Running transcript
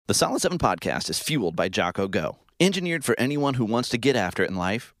The Solid 7 podcast is fueled by Jocko Go. Engineered for anyone who wants to get after it in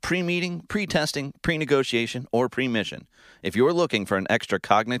life, pre-meeting, pre-testing, pre-negotiation, or pre-mission. If you're looking for an extra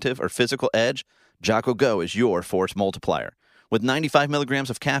cognitive or physical edge, Jocko Go is your force multiplier. With 95 milligrams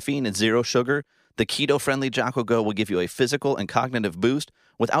of caffeine and zero sugar, the keto-friendly Jocko Go will give you a physical and cognitive boost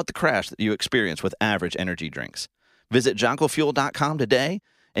without the crash that you experience with average energy drinks. Visit JockoFuel.com today,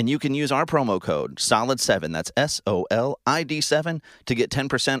 and you can use our promo code SOLID7, that's SOLID7, to get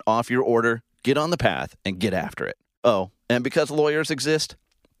 10% off your order. Get on the path and get after it. Oh, and because lawyers exist,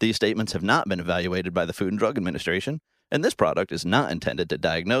 these statements have not been evaluated by the Food and Drug Administration, and this product is not intended to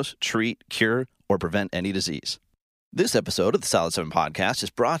diagnose, treat, cure, or prevent any disease. This episode of the Solid 7 podcast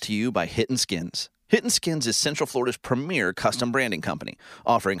is brought to you by Hidden Skins. Hidden Skins is Central Florida's premier custom branding company,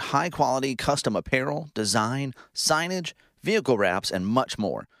 offering high-quality custom apparel, design, signage, vehicle wraps, and much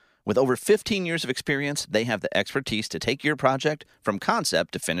more. With over 15 years of experience, they have the expertise to take your project from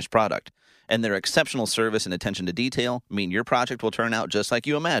concept to finished product. And their exceptional service and attention to detail mean your project will turn out just like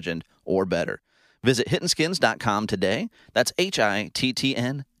you imagined, or better. Visit hittenskins.com today. That's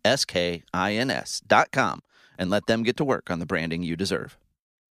HITTNSKINS.com. And let them get to work on the branding you deserve.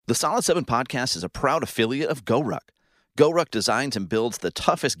 The Solid 7 podcast is a proud affiliate of GoRuck. GoRuck designs and builds the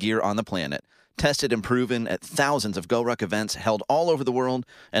toughest gear on the planet, tested and proven at thousands of GoRuck events held all over the world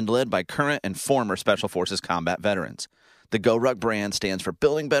and led by current and former Special Forces combat veterans. The GoRuck brand stands for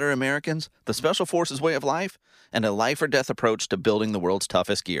building better Americans, the Special Forces way of life, and a life-or-death approach to building the world's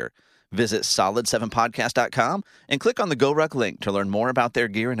toughest gear. Visit solid7podcast.com and click on the GoRuck link to learn more about their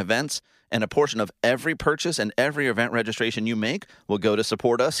gear and events, and a portion of every purchase and every event registration you make will go to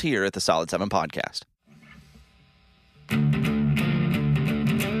support us here at the Solid 7 Podcast.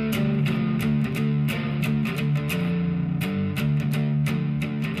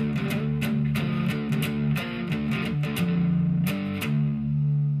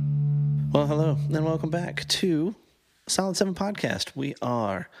 Well, hello, and welcome back to Solid 7 Podcast. We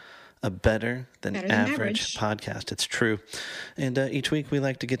are a better than average podcast. It's true. And each week we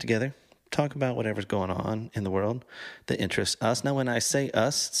like to get together, talk about whatever's going on in the world that interests us. Now, when I say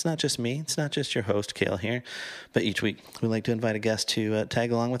us, it's not just me. It's not just your host, Kale, here. But each week we like to invite a guest to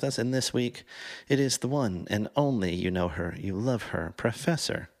tag along with us. And this week it is the one and only, you know her, you love her,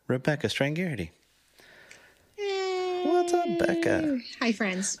 Professor Rebecca Strangarity. What's up, Becca? Hi,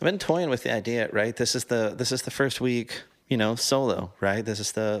 friends. I've been toying with the idea, right? This is the first week, solo, right? This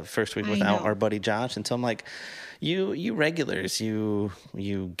is the first week without our buddy Josh. And so I'm like, you regulars, you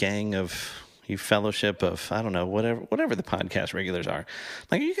gang of, you fellowship of, I don't know, whatever the podcast regulars are.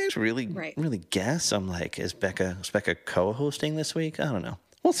 Like, are you guys really guess? I'm like, is Becca co-hosting this week? I don't know.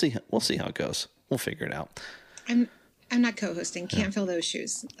 We'll see how it goes. We'll figure it out. I'm not co-hosting. Can't fill those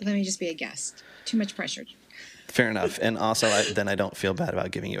shoes. Let me just be a guest. Too much pressure. Fair enough. And also, then I don't feel bad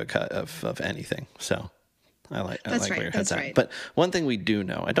about giving you a cut of anything. So I like where your head's at. Right. But one thing we do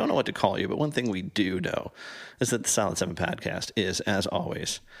know, I don't know what to call you, but one thing we do know is that the Solid 7 podcast is, as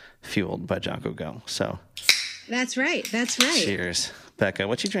always, fueled by Jocko Go. So that's right. Cheers. Becca,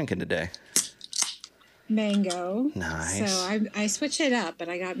 what you drinking today? Mango. Nice. So I switched it up, but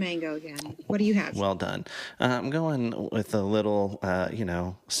I got mango again. What do you have? Well done. I'm going with a little,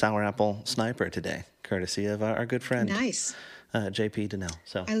 sour apple sniper today, courtesy of our good friend. Nice. JP Donnell.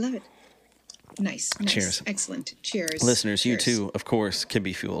 So I love it. Nice. Cheers. Excellent. Cheers. Listeners, Cheers. You too, of course, can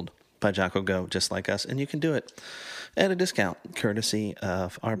be fueled by Jocko Go just like us, and you can do it at a discount, courtesy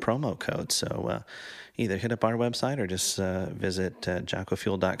of our promo code. So either hit up our website or just visit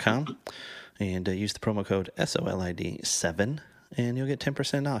jockofuel.com and use the promo code SOLID7, and you'll get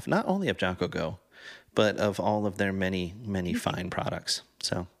 10% off, not only of Jocko Go, but of all of their many, many fine products.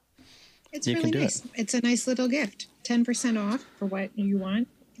 So it's you really can do nice. it. It's a nice little gift. 10% off for what you want.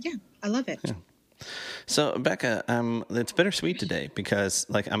 Yeah, I love it. Yeah. So, Becca, it's bittersweet today because,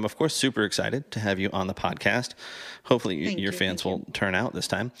 I'm of course super excited to have you on the podcast. Hopefully, your fans will turn out this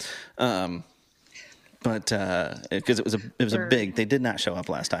time. But because it was a big, they did not show up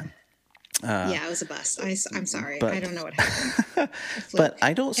last time. Yeah, it was a bust. I'm sorry. I don't know what happened. But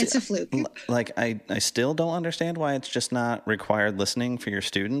I don't see, it's a fluke. I still don't understand why it's just not required listening for your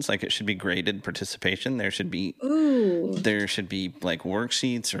students. Like, it should be graded participation. There should be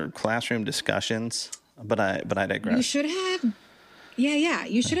worksheets or classroom discussions. But I digress. You should have. Yeah.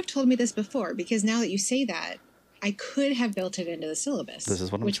 You should have told me this before, because now that you say that, I could have built it into the syllabus. This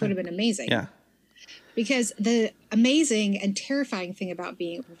is what I'm which saying. would have been amazing. Yeah. Because the amazing and terrifying thing about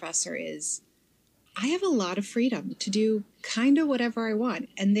being a professor is I have a lot of freedom to do kind of whatever I want.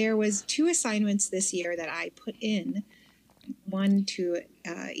 And there was 2 assignments this year that I put in, one to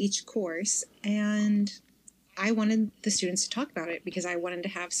each course, and I wanted the students to talk about it because I wanted to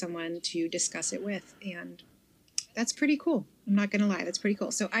have someone to discuss it with. And that's pretty cool. I'm not going to lie. That's pretty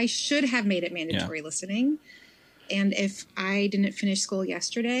cool. So I should have made it mandatory listening. And if I didn't finish school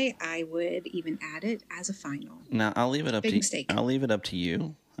yesterday, I would even add it as a final. Now, I'll leave it up I'll leave it up to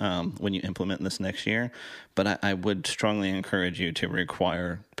you when you implement this next year. But I would strongly encourage you to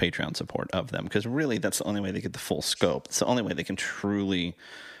require Patreon support of them, because really that's the only way they get the full scope. It's the only way they can truly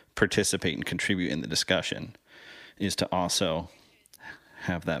participate and contribute in the discussion, is to also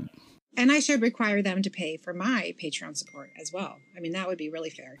have that. And I should require them to pay for my Patreon support as well. I mean, that would be really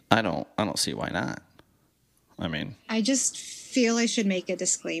fair. I don't see why not. I mean, I just feel I should make a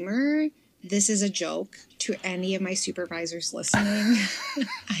disclaimer. This is a joke to any of my supervisors listening.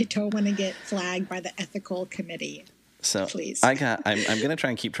 I don't want to get flagged by the ethical committee. So please. I'm going to try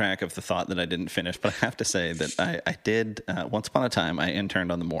and keep track of the thought that I didn't finish, but I have to say that I did, once upon a time, I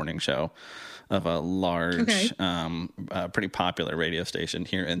interned on the morning show of a large, pretty popular radio station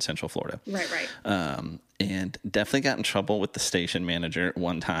here in Central Florida. Right. And definitely got in trouble with the station manager at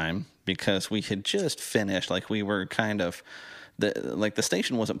one time because we had just finished, like we were kind of, the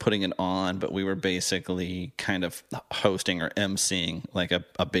station wasn't putting it on, but we were basically kind of hosting or emceeing like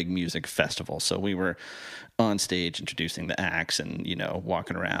a big music festival. So we were on stage introducing the acts and,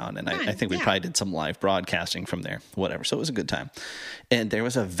 walking around. And I think we probably did some live broadcasting from there, whatever. So it was a good time. And there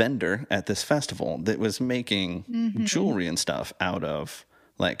was a vendor at this festival that was making jewelry and stuff out of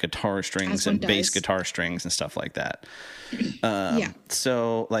like guitar strings and bass guitar strings and stuff like that.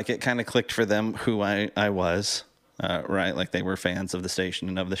 So like it kind of clicked for them who I was. Right, like they were fans of the station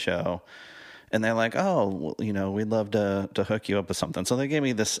and of the show, and they're like, "Oh, well, we'd love to hook you up with something." So they gave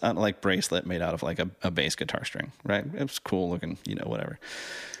me this like bracelet made out of like a bass guitar string. Right, it was cool looking, whatever.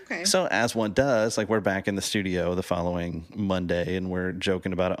 Okay. So as one does, like we're back in the studio the following Monday, and we're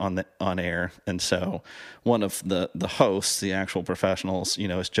joking about it on air. And so one of the hosts, the actual professionals,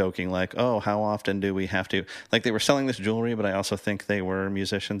 is joking like, "Oh, how often do we have to?" Like they were selling this jewelry, but I also think they were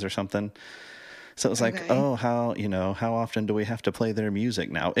musicians or something. So it was like, oh, how often do we have to play their music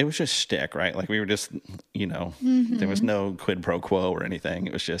now? It was just shtick, right? Like we were just, there was no quid pro quo or anything.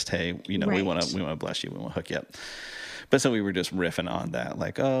 It was just, hey, we want to bless you. We want to hook you up. But so we were just riffing on that,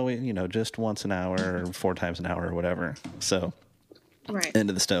 like, oh, just once an hour or 4 times an hour or whatever. So end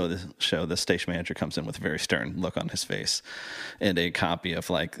of the show, the station manager comes in with a very stern look on his face and a copy of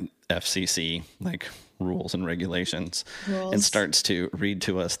like FCC, like rules and regulations, and starts to read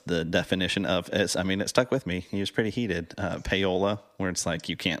to us the definition of it stuck with me. He was pretty heated. Payola, where it's like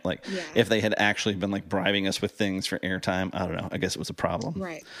you can't if they had actually been like bribing us with things for airtime, I don't know. I guess it was a problem.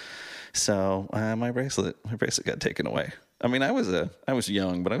 Right. So my bracelet got taken away. I mean, I was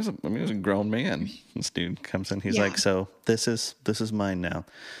young, but I was a grown man. This dude comes in. He's like, so this is mine now.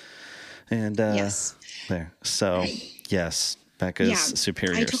 And yes. There. So yes, Becca's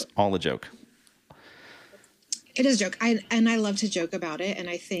superiors. All a joke. It is a joke. I love to joke about it. And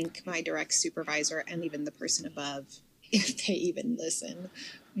I think my direct supervisor and even the person above, if they even listen,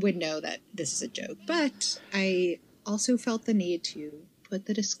 would know that this is a joke. But I also felt the need to put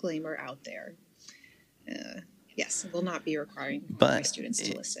the disclaimer out there. Yes, will not be requiring my students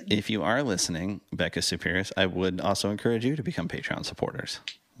to listen. If you are listening, Becca's superiors, I would also encourage you to become Patreon supporters.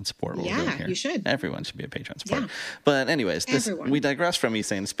 And support what we're doing here. You should. Everyone should be a Patreon supporter. Yeah. But anyways, we digress from me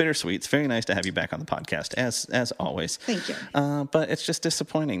saying it's bittersweet. It's very nice to have you back on the podcast, as always. Thank you. But it's just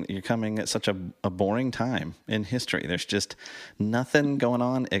disappointing that you're coming at such a boring time in history. There's just nothing going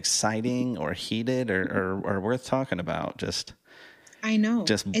on exciting or heated or worth talking about. I know.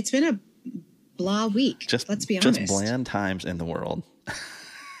 It's been a blah week. Let's be honest. Just bland times in the world.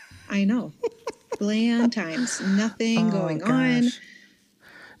 I know. Bland times. Nothing going on.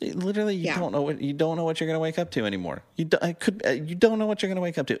 Literally, you don't know what you're going to wake up to anymore. You don't know what you're going to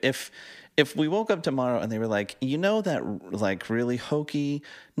wake up to. If we woke up tomorrow and they were like, that like really hokey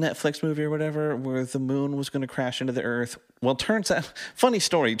Netflix movie or whatever where the moon was going to crash into the earth. Well, turns out, funny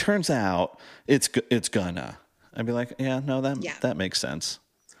story. Turns out it's gonna. I'd be like, that makes sense.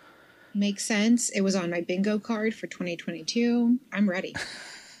 Makes sense. It was on my bingo card for 2022. I'm ready.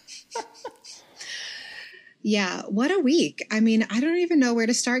 Yeah, what a week. I mean, I don't even know where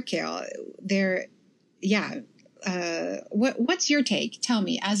to start, Kale. What's your take? Tell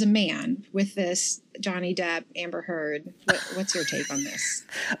me, as a man with this Johnny Depp, Amber Heard, what's your take on this?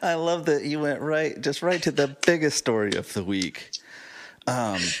 I love that you went right to the biggest story of the week.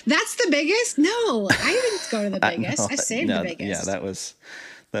 That's the biggest? No, I didn't go to the biggest. I saved the biggest. Yeah,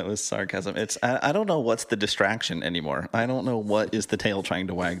 That was sarcasm. I don't know what's the distraction anymore. I don't know what is the tail trying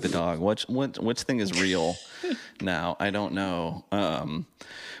to wag the dog. Which thing is real now? I don't know.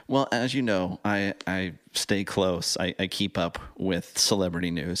 Well, as you know, I stay close. I keep up with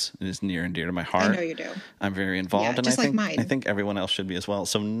celebrity news. It is near and dear to my heart. I know you do. I'm very involved, and just like mine. I think everyone else should be as well.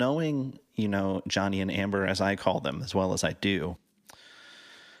 So knowing, Johnny and Amber, as I call them, as well as I do.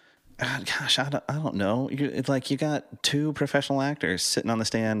 Gosh, I don't know. It's like you got two professional actors sitting on the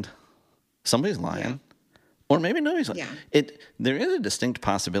stand. Somebody's lying, or maybe nobody's lying. Yeah. There is a distinct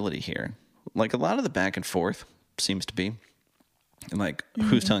possibility here. Like a lot of the back and forth seems to be, like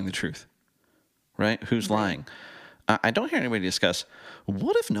who's telling the truth, right? Who's lying? I don't hear anybody discuss.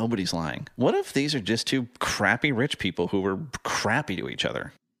 What if nobody's lying? What if these are just two crappy rich people who were crappy to each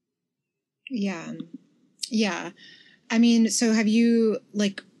other? Yeah, yeah. I mean, so have you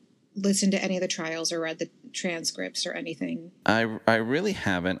listened to any of the trials or read the transcripts or anything? I really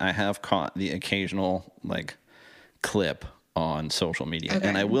haven't. I have caught the occasional clip on social media. Okay.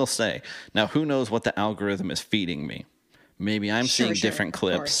 And I will say, now who knows what the algorithm is feeding me? Maybe I'm seeing different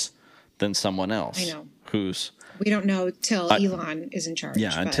clips than someone else. I know. We don't know till Elon is in charge.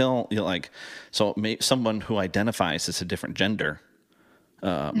 Yeah, until someone who identifies as a different gender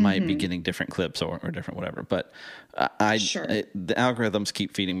might be getting different clips or different whatever. But the algorithms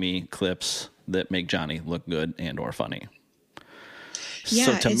keep feeding me clips that make Johnny look good and or funny. Yeah,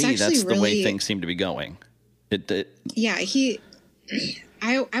 so to me, that's the way things seem to be going. Yeah,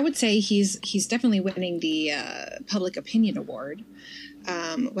 I would say he's definitely winning the public opinion award,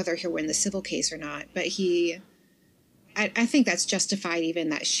 whether he'll win the civil case or not. But I think that's justified, even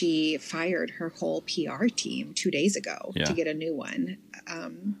that she fired her whole PR team 2 days ago to get a new one.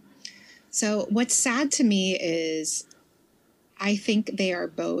 So what's sad to me is I think they are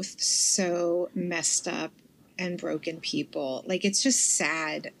both so messed up and broken people. It's just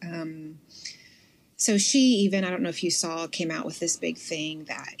sad. So she even, I don't know if you saw, came out with this big thing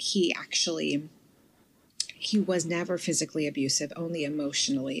that he was never physically abusive, only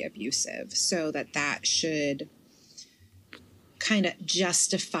emotionally abusive. So that should kind of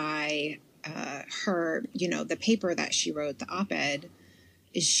justify her, the paper that she wrote, the op-ed,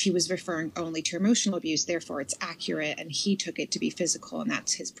 is she was referring only to emotional abuse, therefore it's accurate, and he took it to be physical, and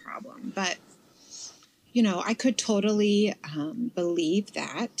that's his problem. But, I could totally believe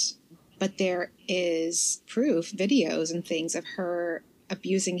that, but there is proof, videos and things of her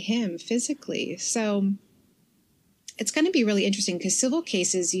abusing him physically. So it's going to be really interesting because civil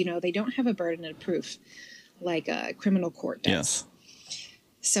cases, they don't have a burden of proof like a criminal court does. Yes.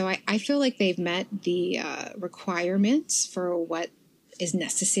 So I feel like they've met the requirements for what is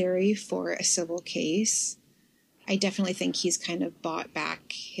necessary for a civil case. I definitely think he's kind of bought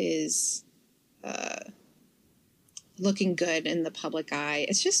back his looking good in the public eye.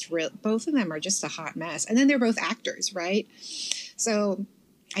 It's just real. Both of them are just a hot mess. And then they're both actors, right? So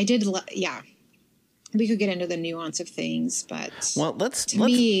I did, we could get into the nuance of things, but let's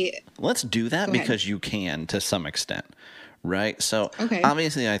do that because you can to some extent. Right. So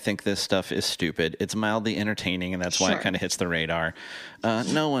obviously I think this stuff is stupid. It's mildly entertaining, and that's why it kind of hits the radar.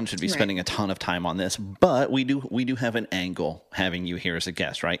 No one should be spending a ton of time on this, but we do have an angle having you here as a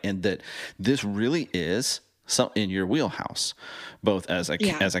guest, right? And that this really is in your wheelhouse, both as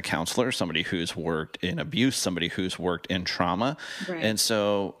a counselor, somebody who's worked in abuse, somebody who's worked in trauma. Right. And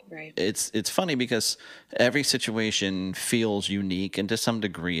so it's funny because every situation feels unique, and to some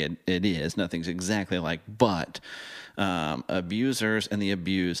degree it is. Nothing's exactly like, but abusers and the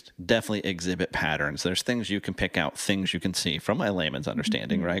abused definitely exhibit patterns. There's things you can pick out, things you can see from my layman's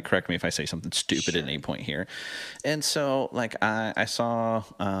understanding, right? Correct me if I say something stupid at any point here. And so I saw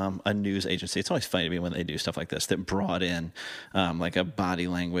a news agency. It's always funny to me when they do stuff like this that brought in a body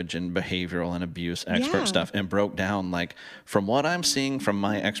language and behavioral and abuse expert stuff and broke down from what I'm seeing from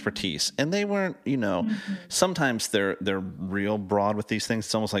my expertise. And they weren't, sometimes they're real broad with these things.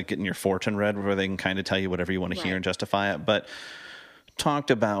 It's almost like getting your fortune read where they can kind of tell you whatever you want to hear and justify it, but talked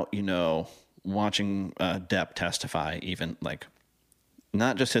about, watching Depp testify, even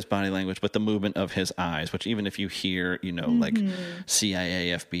not just his body language, but the movement of his eyes, which even if you hear,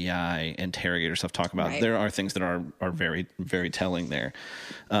 CIA, FBI, interrogator stuff talk about, there are things that are very, very telling there.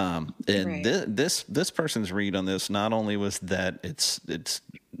 And this person's read on this not only was that it's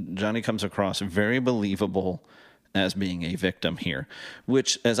Johnny comes across very believable as being a victim here,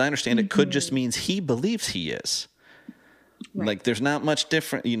 which, as I understand it, could just means he believes he is. Right. Like, there's not much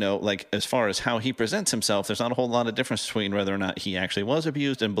different, like, as far as how he presents himself, there's not a whole lot of difference between whether or not he actually was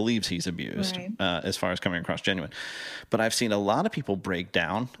abused and believes he's abused, Right. as far as coming across genuine. But I've seen a lot of people break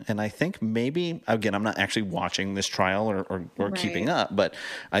down, and I think maybe, again, I'm not actually watching this trial or Right. keeping up, but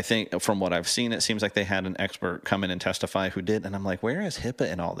I think from what I've seen, it seems like they had an expert come in and testify who did, and I'm like, where is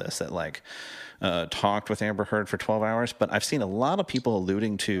HIPAA in all this? That, like, talked with Amber Heard for 12 hours, but I've seen a lot of people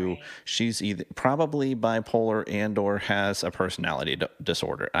alluding to she's either probably bipolar and or has a personality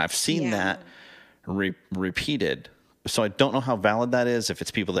disorder. I've seen that repeated. So I don't know how valid that is, if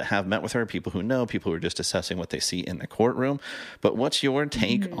it's people that have met with her, people who know, people who are just assessing what they see in the courtroom. But what's your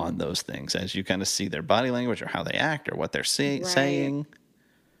take on those things as you kind of see their body language or how they act or what they're saying?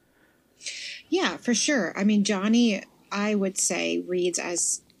 Yeah, for sure. I mean, Johnny, I would say, reads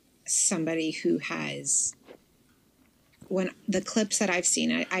as somebody who has, when the clips that I've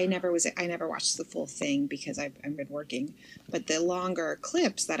seen, I never watched the full thing because I've been working, but the longer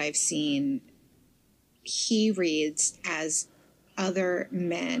clips that I've seen, he reads as other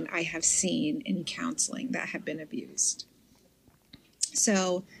men I have seen in counseling that have been abused.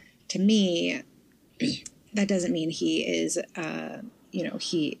 So to me, that doesn't mean he is,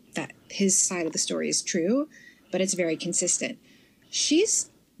 that his side of the story is true, but it's very consistent. She's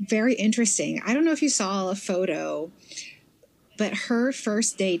very interesting. I don't know if you saw a photo, but her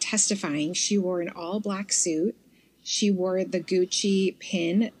first day testifying, she wore an all black suit. She wore the Gucci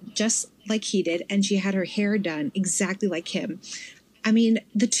pin just like he did, and she had her hair done exactly like him. I mean,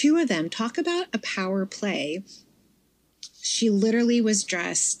 the two of them, talk about a power play. She literally was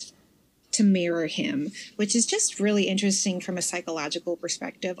dressed to mirror him, which is just really interesting from a psychological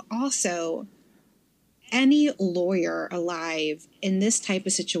perspective. Also, any lawyer alive in this type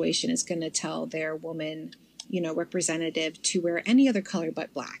of situation is going to tell their woman, representative to wear any other color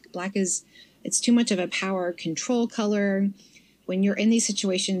but black. Black it's too much of a power control color. When you're in these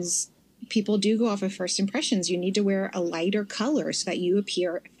situations, people do go off of first impressions. You need to wear a lighter color so that you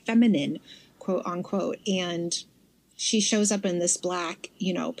appear feminine, quote unquote. And she shows up in this black,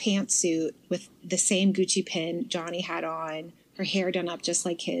 pantsuit with the same Gucci pin Johnny had on, her hair done up just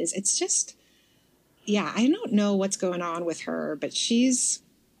like his. It's just, I don't know what's going on with her, but she's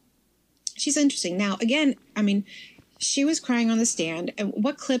interesting. Now, again, I mean, she was crying on the stand. And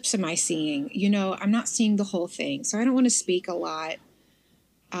what clips am I seeing? I'm not seeing the whole thing, so I don't want to speak a lot.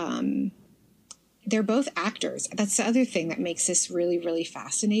 They're both actors. That's the other thing that makes this really, really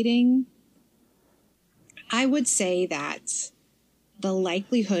fascinating. I would say that the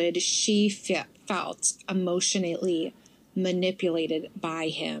likelihood she felt emotionally manipulated by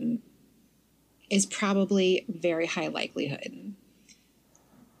him is probably very high likelihood.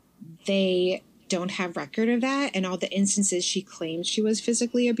 They don't have record of that, and all the instances she claimed she was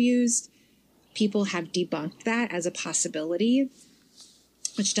physically abused, people have debunked that as a possibility,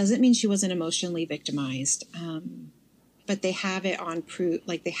 which doesn't mean she wasn't emotionally victimized. But they have it on proof,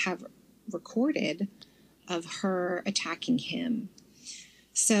 like they have recorded of her attacking him.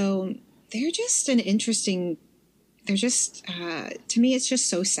 So they're just to me, it's just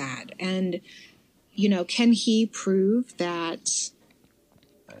so sad. And, can he prove that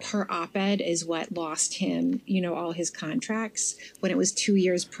her op-ed is what lost him, all his contracts, when it was 2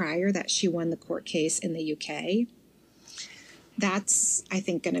 years prior that she won the court case in the UK? That's, I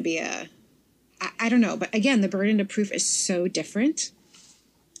think, going to be I don't know. But again, the burden of proof is so different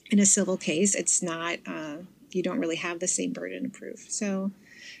in a civil case. It's not, you don't really have the same burden of proof. So,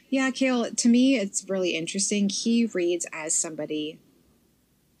 yeah, Kale, to me, it's really interesting. He reads as somebody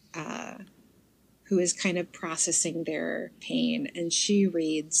who is kind of processing their pain, and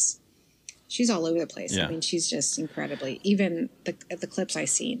she's all over the place. Yeah. I mean, she's just incredibly, even the clips I've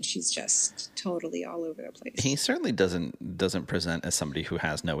seen, she's just totally all over the place. He certainly doesn't present as somebody who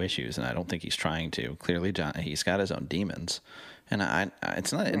has no issues, and I don't think he's trying to. Clearly, he's got his own demons. And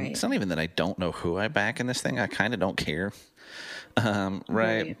it's not even that I don't know who I back in this thing. I kind of don't care.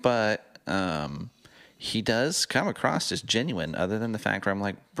 Right. But he does come across as genuine, other than the fact where I'm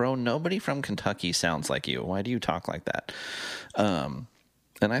like, bro, nobody from Kentucky sounds like you. Why do you talk like that? And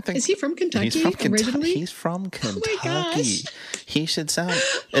I think, is he from Kentucky originally? He's from Kentucky. Oh my gosh. He should sound.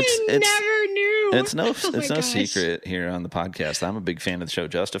 I never knew. It's no secret here on the podcast. I'm a big fan of the show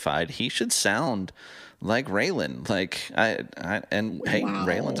Justified. He should sound like Raylan. Hey,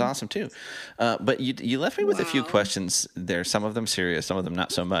 Raylan's awesome too. But you left me with a few questions there. Some of them serious, some of them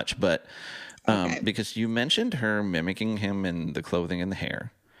not so much. But because you mentioned her mimicking him in the clothing and the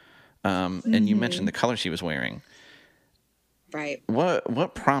hair, and you mentioned the color she was wearing. Right.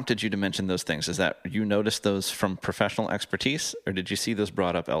 What prompted you to mention those things? Is that you noticed those from professional expertise, or did you see those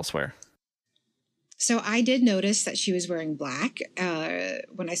brought up elsewhere? So I did notice that she was wearing black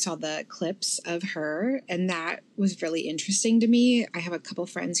when I saw the clips of her, and that was really interesting to me. I have a couple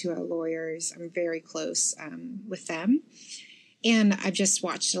friends who are lawyers. I'm very close with them. And I've just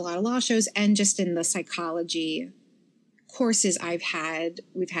watched a lot of law shows, and just in the psychology courses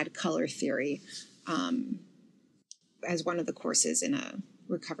we've had color theory as one of the courses in a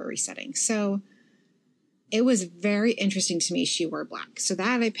recovery setting. So it was very interesting to me she wore black. So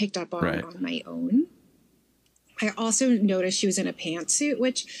that I picked up on my own. I also noticed she was in a pantsuit,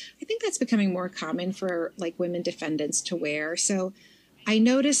 which I think that's becoming more common for like women defendants to wear. So I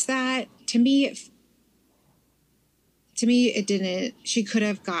noticed that. To me, it didn't. She could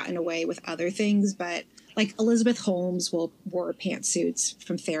have gotten away with other things, but like Elizabeth Holmes wore pantsuits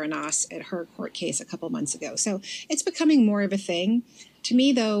from Theranos at her court case a couple months ago. So it's becoming more of a thing. To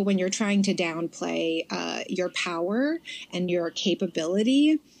me, though, when you're trying to downplay your power and your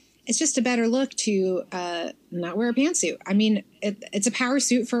capability, it's just a better look to not wear a pantsuit. I mean, it's a power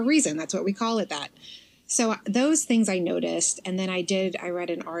suit for a reason. That's what we call it that. So those things I noticed. And then I read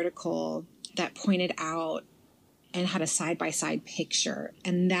an article that pointed out and had a side-by-side picture.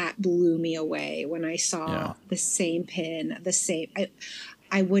 And that blew me away when I saw the same pin,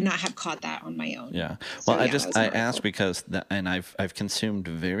 I would not have caught that on my own. Yeah. Well, I asked because and I've consumed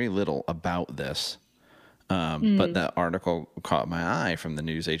very little about this. But that article caught my eye from the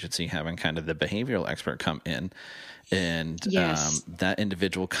news agency having kind of the behavioral expert come in, and that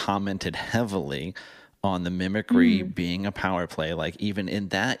individual commented heavily on the mimicry being a power play. Like even in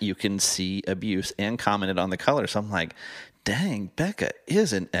that you can see abuse, and commented on the color. So I'm like, dang, Becca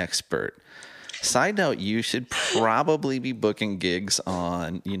is an expert. Side note, you should probably be booking gigs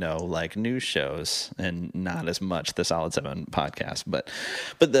on, like news shows and not as much the Solid 7 podcast. But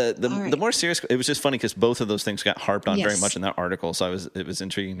the more serious, it was just funny because both of those things got harped on very much in that article. So it was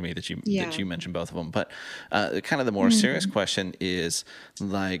intriguing to me that you mentioned both of them. But kind of the more serious question is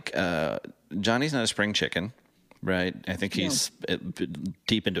like, Johnny's not a spring chicken. Right. I think he's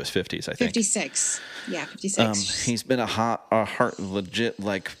deep into his 50s, I think. 56. Yeah, 56. He's been a heart legit,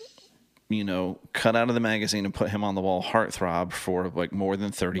 like, cut out of the magazine and put him on the wall heartthrob for like more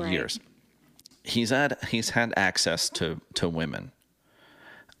than 30 years. He's had access to women.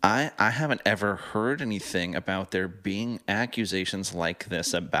 I haven't ever heard anything about there being accusations like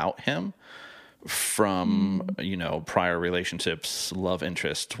this about him from, prior relationships, love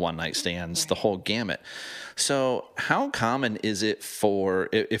interests, one night stands, the whole gamut. So how common is it for,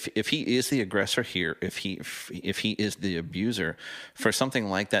 if he is the aggressor here, if he is the abuser, for something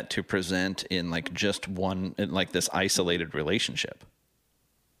like that to present in like just one, in like this isolated relationship?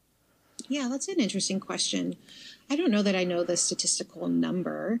 Yeah, that's an interesting question. I don't know that I know the statistical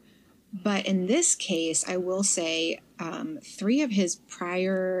number, but in this case, I will say 3 of his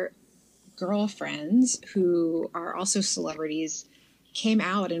prior girlfriends, who are also celebrities, came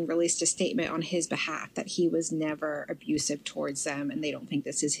out and released a statement on his behalf that he was never abusive towards them, and they don't think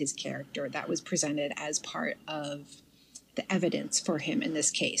this is his character. That was presented as part of the evidence for him in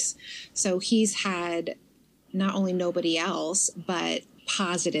this case. So he's had not only nobody else, but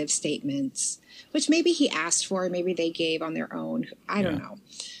positive statements, which maybe he asked for, maybe they gave on their own. I don't know.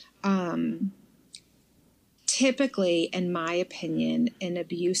 Typically, in my opinion, an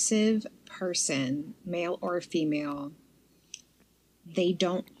abusive person, male or female, they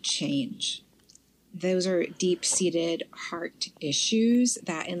don't change. Those are deep-seated heart issues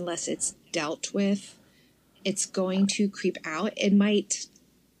that unless it's dealt with, it's going to creep out. It might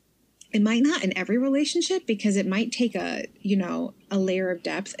not in every relationship, because it might take a layer of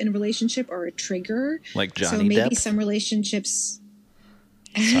depth in a relationship or a trigger. Like Johnny So maybe Depp? some relationships.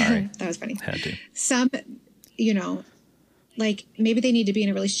 Sorry. That was funny. Had to. Some, like maybe they need to be in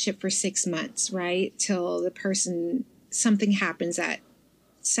a relationship for 6 months, right? Till something happens that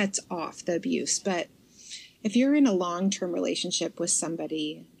sets off the abuse. But if you're in a long-term relationship with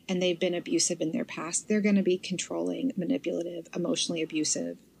somebody and they've been abusive in their past, they're going to be controlling, manipulative, emotionally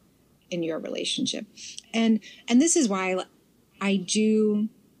abusive in your relationship. And this is why I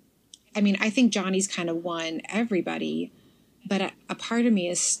think Johnny's kind of won everybody, but a part of me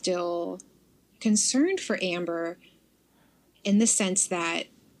is still concerned for Amber in the sense that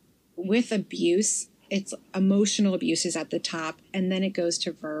with abuse, it's emotional abuse is at the top, and then it goes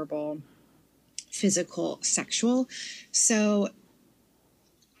to verbal, physical, sexual. So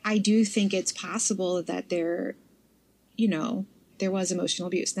I do think it's possible that there was emotional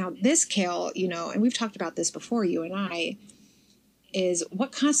abuse. Now, this, Kale, and we've talked about this before, you and I, is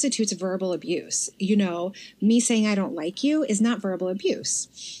what constitutes verbal abuse. Me saying I don't like you is not verbal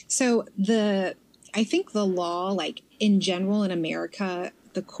abuse. So I think the law, like in general in America,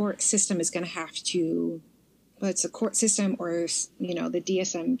 the court system is going to have to, well, it's a court system or, you know, the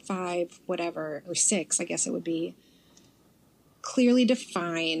DSM-5, whatever, or 6, I guess it would be, clearly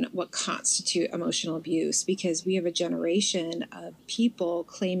define what constitute emotional abuse, because we have a generation of people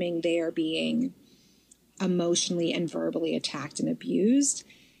claiming they are being emotionally and verbally attacked and abused.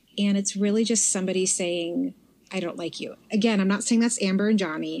 And it's really just somebody saying, I don't like you. Again, I'm not saying that's Amber and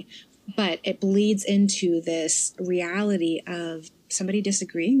Johnny, but it bleeds into this reality of somebody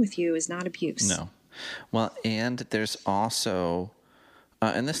disagreeing with you is not abuse. No. Well, and there's also,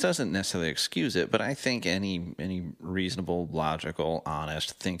 and this doesn't necessarily excuse it, but I think any reasonable, logical,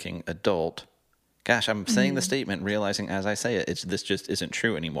 honest, thinking adult, gosh, I'm saying the statement, realizing as I say it, this just isn't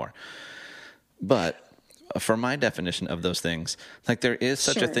true anymore. But for my definition of those things, like there is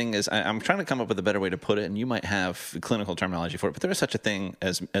such a thing as, I'm trying to come up with a better way to put it, and you might have clinical terminology for it, but there is such a thing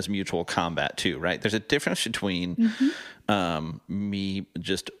as mutual combat too, right? There's a difference between me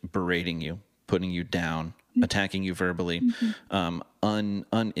just berating you, putting you down, attacking you verbally,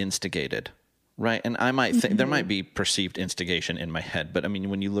 uninstigated, right? And I might think there might be perceived instigation in my head, but I mean,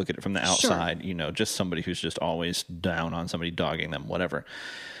 when you look at it from the outside, you know, just somebody who's just always down on somebody, dogging them, whatever.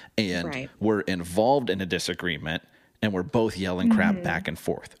 And we're involved in a disagreement and we're both yelling crap back and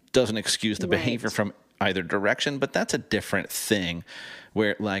forth. Doesn't excuse the behavior from either direction, but that's a different thing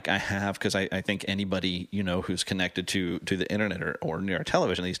where, like, I have, because I think anybody, you know, who's connected to the internet or near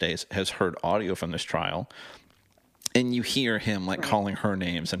television these days has heard audio from this trial. And you hear him like calling her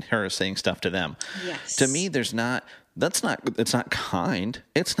names and her saying stuff to them. Yes. To me, it's not kind.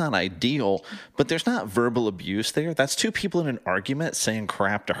 It's not ideal, but there's not verbal abuse there. That's two people in an argument saying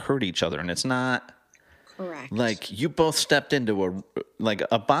crap to hurt each other. And it's not correct. Like you both stepped into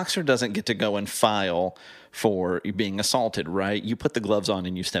a boxer doesn't get to go and file for being assaulted, right? You put the gloves on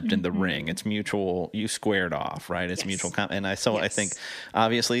and you stepped in the ring. It's mutual. You squared off, right? It's mutual. I think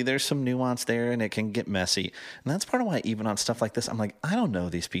obviously there's some nuance there and it can get messy. And that's part of why even on stuff like this, I'm like, I don't know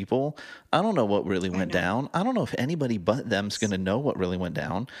these people. I don't know what really went down. I don't know if anybody but them's going to know what really went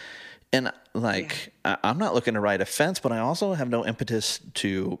down. And I'm not looking to write a fence, but I also have no impetus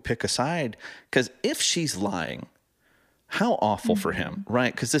to pick a side, because if she's lying, how awful for him,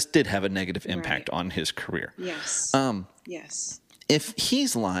 right? Because this did have a negative impact on his career. Yes. Yes. If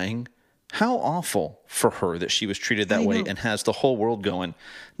he's lying, how awful for her that she was treated that way and has the whole world going,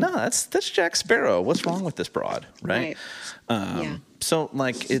 no, that's Jack Sparrow. What's wrong with this broad, right? So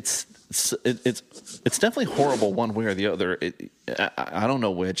like it's definitely horrible one way or the other. I don't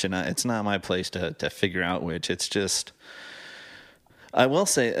know which, and it's not my place to figure out which. It's just, I will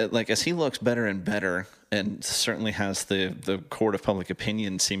say, like, as he looks better and better, and certainly has the court of public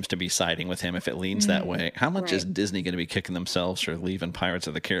opinion seems to be siding with him if it leans that way. How much is Disney going to be kicking themselves for leaving Pirates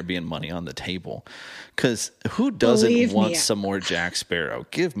of the Caribbean money on the table? Because who doesn't want some more Jack Sparrow?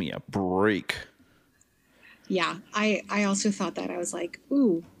 Give me a break. Yeah, I also thought that. I was like,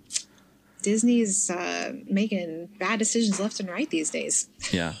 ooh, Disney's making bad decisions left and right these days.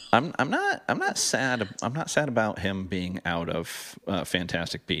 Yeah, I'm not sad. I'm not sad about him being out of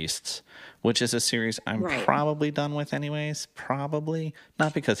Fantastic Beasts, which is a series I'm probably done with anyways. Probably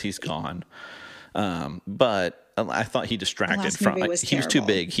not because he's gone, but I thought he distracted from. He was too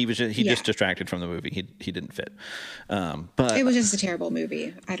big. He just distracted from the movie. He didn't fit. But it was just a terrible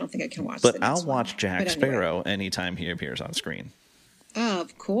movie. I don't think I can watch. But I'll watch Jack Sparrow anytime he appears on screen.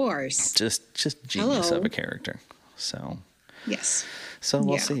 Of course. Just genius of a character. So yes. So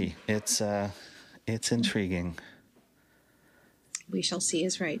we'll see. It's intriguing. We shall see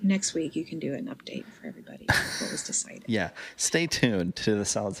is right. Next week you can do an update for everybody what was decided. Yeah. Stay tuned to the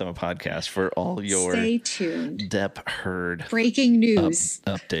Solid Summer podcast for all your Depp heard breaking news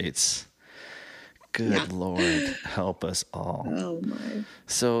updates. Good Lord, help us all. Oh, my.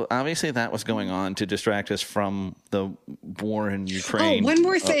 So, obviously, that was going on to distract us from the war in Ukraine. Oh, one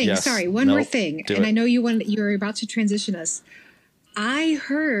more thing. Yes. Sorry, one more thing. And I know you were about to transition us. I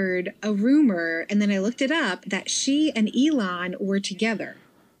heard a rumor, and then I looked it up, that she and Elon were together.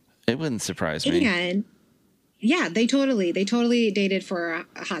 It wouldn't surprise me. And, yeah, they totally dated for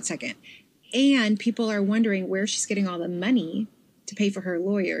a hot second. And people are wondering where she's getting all the money to pay for her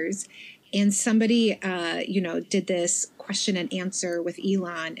lawyers. And somebody, did this question and answer with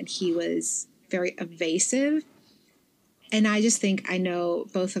Elon, and he was very evasive. And I just think, I know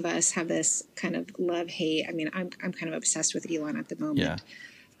both of us have this kind of love-hate. I mean, I'm kind of obsessed with Elon at the moment.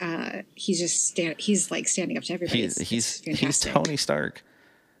 Yeah. He's just he's like standing up to everybody. He's Tony Stark.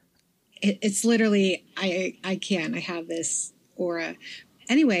 It's literally, I have this aura.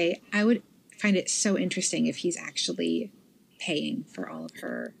 Anyway, I would find it so interesting if he's actually paying for all of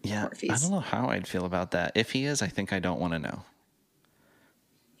her court fees. I don't know how I'd feel about that. If he is, I think I don't want to know.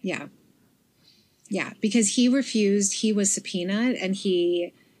 Yeah. Yeah, because he refused. He was subpoenaed, and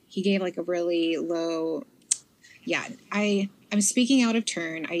he gave like a really low. Yeah, I'm speaking out of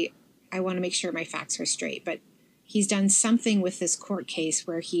turn. I want to make sure my facts are straight, but he's done something with this court case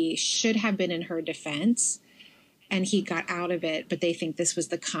where he should have been in her defense, and he got out of it. But they think this was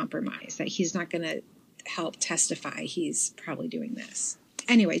the compromise, that he's not going to help testify. He's probably doing this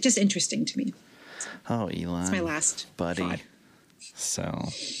anyway. Just interesting to me. Oh, Elon, that's my last buddy. thought. So.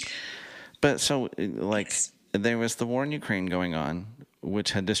 But so, like, yes. There was the war in Ukraine going on,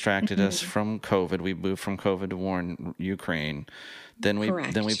 which had distracted us from COVID. We moved from COVID to war in Ukraine. Then we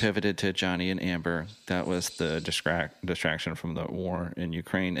pivoted to Johnny and Amber. That was the distraction from the war in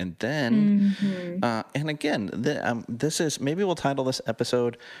Ukraine. And then, and again, this is, maybe we'll title this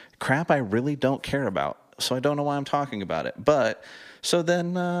episode, Crap I Really Don't Care About. So I don't know why I'm talking about it. But so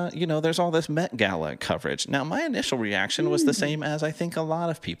then, there's all this Met Gala coverage. Now, my initial reaction was the same as I think a lot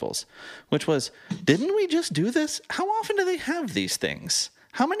of people's, which was, didn't we just do this? How often do they have these things?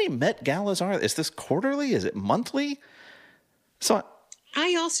 How many Met Galas are there? Is this quarterly? Is it monthly? So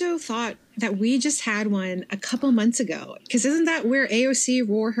I also thought that we just had one a couple months ago. Because isn't that where AOC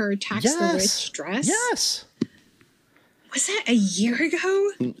wore her Tax the Rich dress? Yes. Was that a year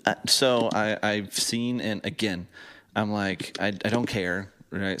ago? So I've seen, and again, I'm like, I don't care,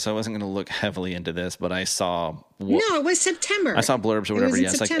 right? So I wasn't going to look heavily into this, but I saw. No, it was September. I saw blurbs or whatever.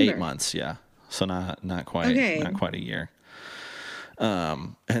 Yes, September. like 8 months. Yeah, so not quite a year.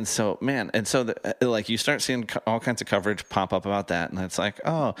 And so, man, like you start seeing all kinds of coverage pop up about that, and it's like,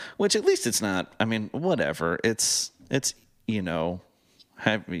 oh, which at least it's not. I mean, whatever. It's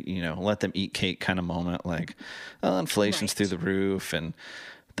have let them eat cake kind of moment, like, oh, inflation's through the roof, and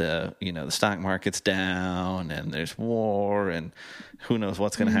the stock market's down, and there's war, and who knows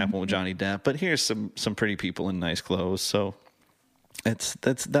what's going to happen with Johnny Depp. But here's some pretty people in nice clothes, so that's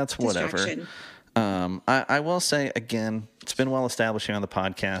whatever. I will say again, it's been well established here on the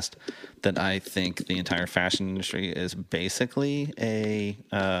podcast that I think the entire fashion industry is basically a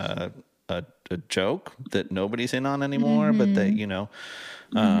joke that nobody's in on anymore, but that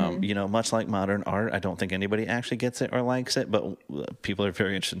much like modern art, I don't think anybody actually gets it or likes it, but people are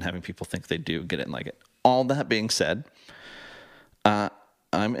very interested in having people think they do get it and like it. All that being said,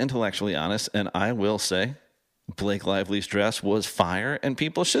 I'm intellectually honest, and I will say Blake Lively's dress was fire, and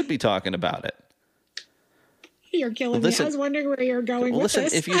people should be talking about it. You're killing me. I was wondering where you're going with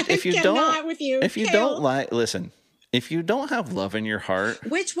this. If you don't have love in your heart.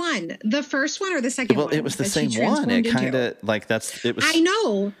 Which one? The first one or the second one? Well, it was the same one. It kind of like it was. I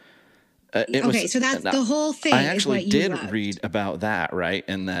know. So that's the whole thing. I actually did read about that, right?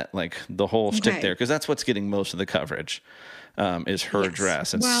 And that like the whole shtick there, because that's what's getting most of the coverage, is her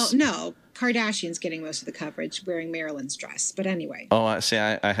dress. No, Kardashian's getting most of the coverage wearing Marilyn's dress. But anyway. Oh, I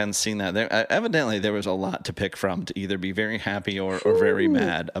hadn't seen that. Evidently, there was a lot to pick from to either be very happy or very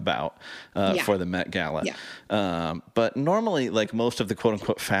mad about for the Met Gala. Yeah. But normally, like most of the quote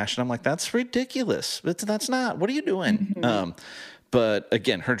unquote fashion, I'm like, that's ridiculous. That's not. What are you doing? But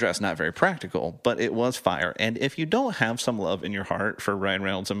again, her dress not very practical, but it was fire. And if you don't have some love in your heart for Ryan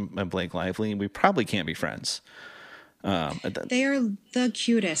Reynolds and Blake Lively, we probably can't be friends. They are the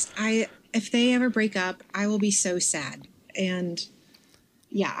cutest. If they ever break up, I will be so sad. And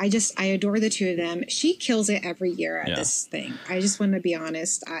yeah, I adore the two of them. She kills it every year at this thing. I just want to be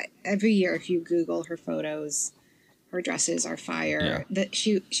honest. Every year, if you Google her photos, her dresses are fire. Yeah.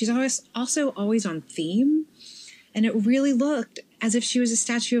 She's always on theme, and it really looked as if she was a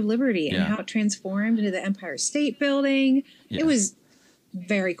Statue of Liberty, and how it transformed into the Empire State Building. Yeah. It was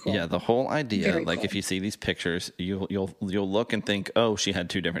very cool. Yeah, the whole idea, if you see these pictures, you'll look and think, oh, she had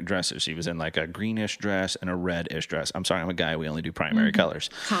two different dresses. She was in like a greenish dress and a reddish dress. I'm sorry, I'm a guy. We only do primary colors.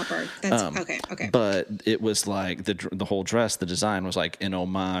 Copper. That's okay. But it was like the whole dress, the design was like an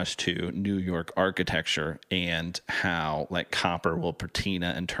homage to New York architecture and how like copper will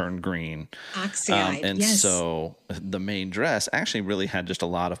patina and turn green. Oxide. So the main dress actually really had just a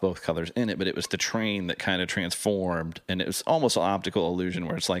lot of both colors in it, but it was the train that kind of transformed, and it was almost an optical illusion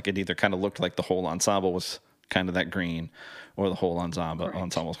where it's like it either kind of looked like the whole ensemble was kind of that green or the whole ensemble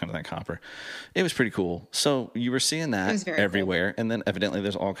was kind of that copper. It was pretty cool. So you were seeing that everywhere. Cool. And then evidently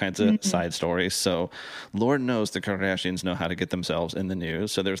there's all kinds of side stories. So Lord knows the Kardashians know how to get themselves in the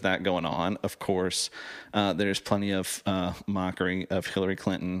news. So there's that going on. Of course, there's plenty of mockery of Hillary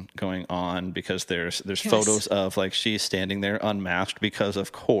Clinton going on because there's photos of like she's standing there unmasked because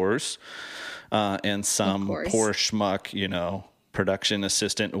of course, and some poor schmuck, production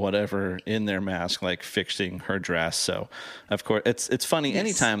assistant, whatever, in their mask, like fixing her dress. So, of course, it's funny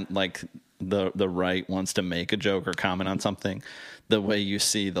anytime like the right wants to make a joke or comment on something, the way you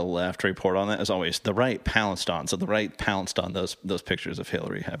see the left report on that is always the right pounced on. So the right pounced on those pictures of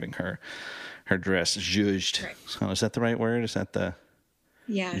Hillary having her dress zhuzhed. Right. So is that the right word? Is that the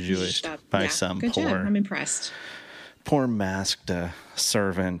zhuzhed by some Good poor job. I'm impressed. poor masked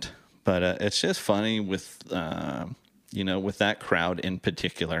servant? But it's just funny with with that crowd in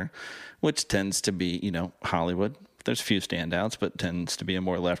particular, which tends to be Hollywood. There's a few standouts, but tends to be a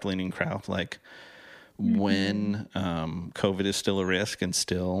more left-leaning crowd. Like when COVID is still a risk and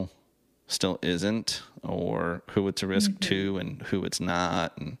still isn't, or who it's a risk to and who it's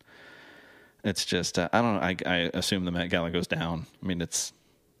not. And it's just, I don't know. I assume the Met Gala goes down. I mean, it's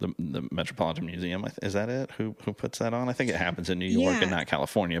the Metropolitan Museum. Is that it? Who puts that on? I think it happens in New York and not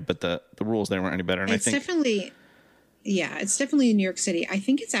California, but the rules there weren't any better. And it's definitely in New York City. I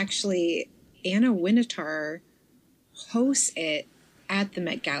think it's actually Anna Wintour hosts it at the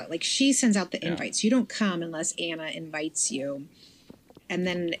Met Gala. Like, she sends out the invites. You don't come unless Anna invites you. And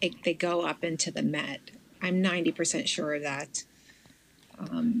then they go up into the Met. I'm 90% sure of that.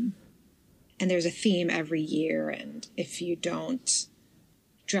 And there's a theme every year. And if you don't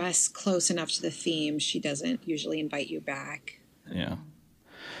dress close enough to the theme, she doesn't usually invite you back. Yeah.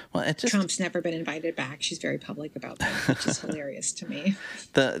 Well, Trump's never been invited back. She's very public about that, which is hilarious to me.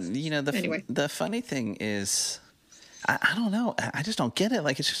 Anyway. The funny thing is, I don't know. I just don't get it.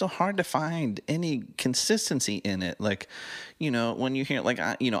 Like, it's just so hard to find any consistency in it. Like, when you hear, like,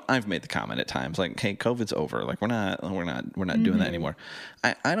 I've made the comment at times, like, hey, COVID's over. Like, we're not doing that anymore.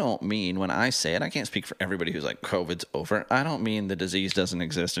 I don't mean, when I say it, I can't speak for everybody who's like, COVID's over. I don't mean the disease doesn't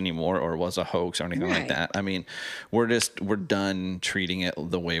exist anymore or was a hoax or anything like that. I mean, we're done treating it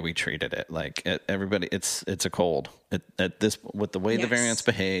the way we treated it. Like, everybody, it's a cold. With the way the variants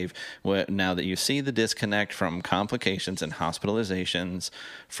behave, now that you see the disconnect from complications and hospitalizations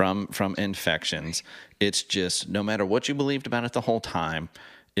from infections, it's just, no matter what you believed about it the whole time,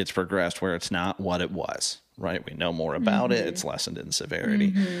 it's progressed where it's not what it was, right? We know more about it. It's lessened in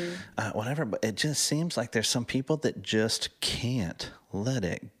severity, whatever. But it just seems like there's some people that just can't let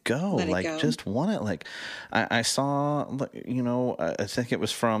it go. Just want it. Like, I saw, I think it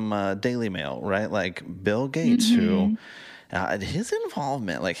was from Daily Mail, right? Like, Bill Gates, who, his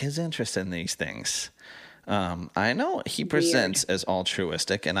involvement, like his interest in these things, I know he presents as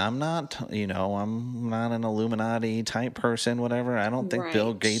altruistic, and I'm not an Illuminati type person, whatever. I don't think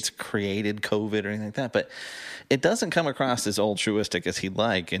Bill Gates created COVID or anything like that, but it doesn't come across as altruistic as he'd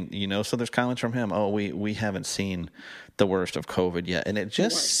like. And, so there's comments from him, we haven't seen the worst of COVID yet. And it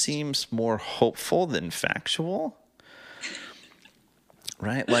just seems more hopeful than factual.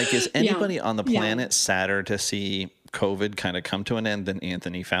 Right? Like, is anybody on the planet sadder to see COVID kind of come to an end than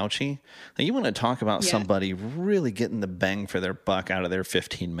Anthony Fauci? Now, you want to talk about somebody really getting the bang for their buck out of their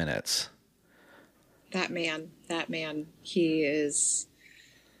 15 minutes. That man, he is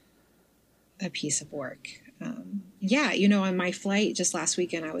a piece of work. On my flight just last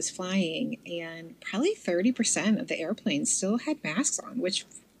weekend, I was flying, and probably 30% of the airplanes still had masks on, which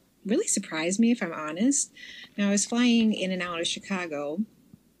really surprised me, if I'm honest. Now, I was flying in and out of Chicago,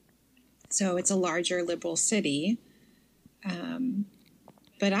 so it's a larger liberal city.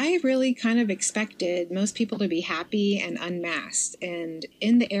 But I really kind of expected most people to be happy and unmasked. And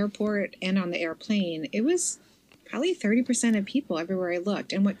in the airport and on the airplane, it was probably 30% of people everywhere I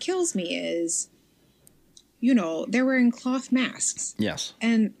looked. And what kills me is, they're wearing cloth masks. Yes.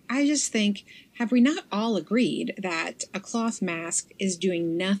 And I just think, have we not all agreed that a cloth mask is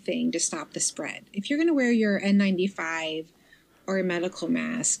doing nothing to stop the spread? If you're going to wear your N95 or a medical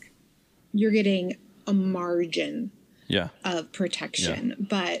mask, you're getting a margin of protection.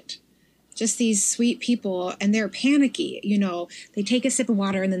 But just these sweet people, and they're panicky, they take a sip of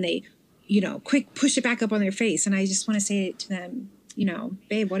water and then they, quick push it back up on their face. And I just want to say to them,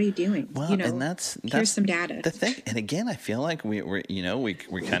 babe, what are you doing? Well, and that's here's some data. The thing, and again, I feel like we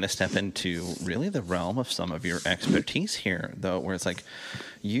kind of step into really the realm of some of your expertise here, though, where it's like,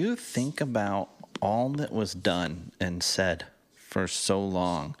 you think about all that was done and said for so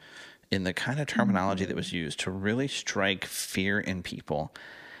long in the kind of terminology that was used to really strike fear in people.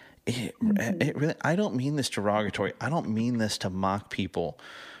 It really, I don't mean this derogatory. I don't mean this to mock people.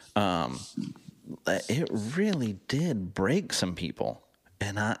 It really did break some people.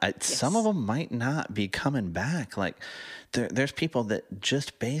 And some of them might not be coming back. Like, there's people that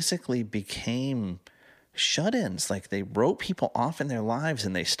just basically became shut-ins. Like, they wrote people off in their lives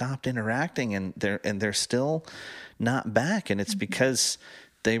and they stopped interacting, and they're still not back. And it's because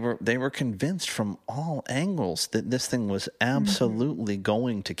they were convinced from all angles that this thing was absolutely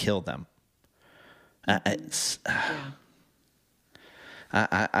going to kill them.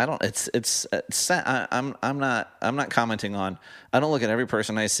 I don't. It's sad. I'm not commenting on. I don't look at every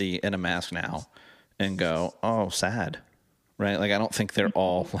person I see in a mask now and go, oh, sad, right? Like I don't think they're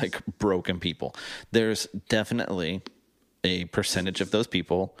all like broken people. There's definitely a percentage of those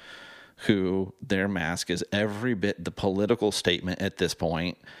people who their mask is every bit the political statement at this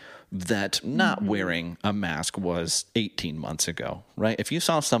point that not wearing a mask was 18 months ago, right? If you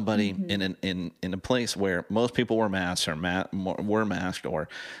saw somebody in a place where most people were masked or were masked, or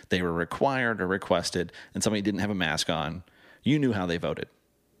they were required or requested, and somebody didn't have a mask on, you knew how they voted.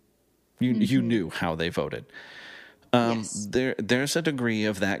 You knew how they voted. Yes. There's a degree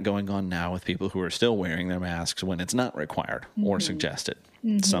of that going on now with people who are still wearing their masks when it's not required or suggested.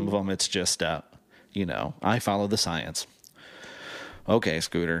 Some of them, it's just, I follow the science. Okay,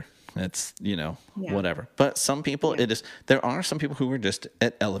 Scooter, it's, whatever. But some people, there are some people who are just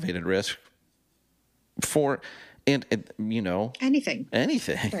at elevated risk for, anything.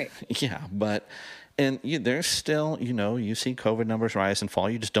 Right. Yeah. But, there's still, you see COVID numbers rise and fall.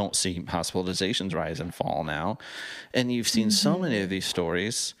 You just don't see hospitalizations rise and fall now. And you've seen so many of these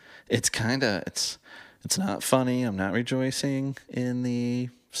stories. It's it's not funny. I'm not rejoicing in the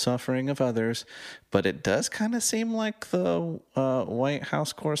suffering of others, but it does kind of seem like the White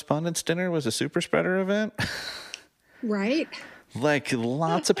House Correspondents' Dinner was a super spreader event. Right. Like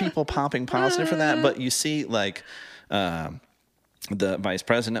lots of people popping positive for that, but you see like the vice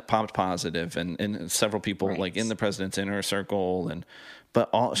president popped positive and several people like in the president's inner circle,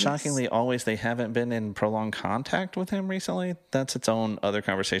 but shockingly always they haven't been in prolonged contact with him recently. That's its own other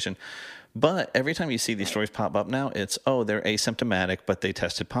conversation. But every time you see these stories pop up now, it's, they're asymptomatic, but they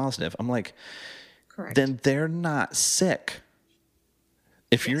tested positive. I'm like, correct. Then they're not sick.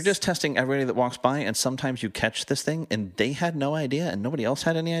 If you're just testing everybody that walks by and sometimes you catch this thing and they had no idea and nobody else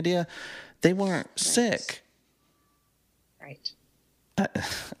had any idea, they weren't sick. Right.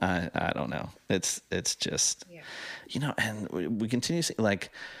 I don't know. It's just, and we continue to see,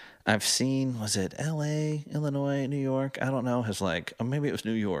 like, I've seen, was it LA, Illinois, New York? I don't know. Or maybe it was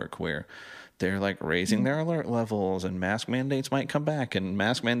New York, where they're like raising their alert levels and mask mandates might come back. And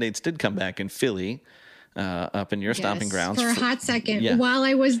mask mandates did come back in Philly, up in your stomping grounds. For a hot second. While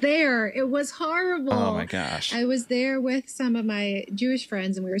I was there, it was horrible. Oh my gosh. I was there with some of my Jewish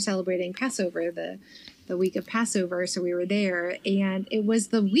friends and we were celebrating Passover, the week of Passover. So we were there and it was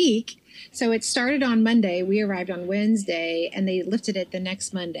the week. So it started on Monday. We arrived on Wednesday and they lifted it the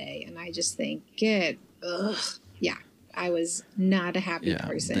next Monday. And I just think, yeah, I was not a happy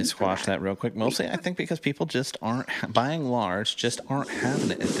person. They squashed that real quick. Mostly, I think because people just aren't, by and large, just aren't having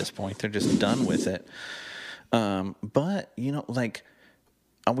it at this point. They're just done with it. But,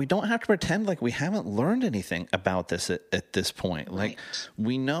 we don't have to pretend like we haven't learned anything about this at this point. Like,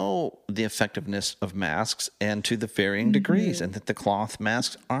 we know the effectiveness of masks and to the varying degrees, and that the cloth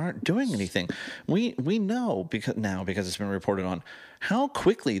masks aren't doing anything. We know because it's been reported on how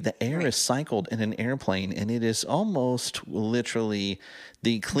quickly the air is cycled in an airplane, and it is almost literally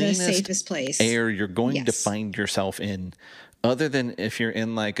the cleanest, safest place air you're going to find yourself in, other than if you're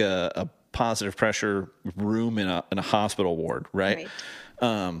in like a positive pressure room in a hospital ward, right?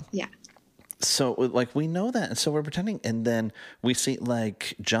 So like we know that, and so we're pretending, and then we see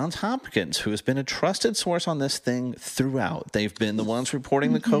like Johns Hopkins, who has been a trusted source on this thing throughout. They've been the ones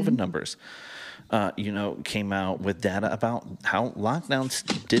reporting the COVID numbers. Came out with data about how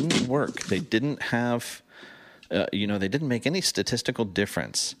lockdowns didn't work. They didn't have, they didn't make any statistical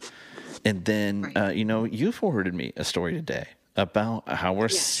difference. And then, you forwarded me a story today about how we're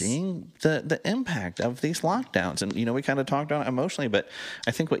seeing the impact of these lockdowns. And, we kind of talked on it emotionally, but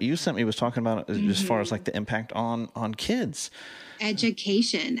I think what you sent me was talking about as far as like the impact on kids.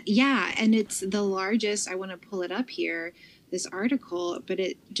 Education. Yeah. And it's the largest, I want to pull it up here, this article, but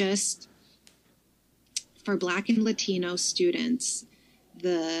it just, for Black and Latino students,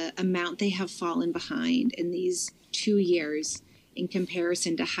 the amount they have fallen behind in these 2 years in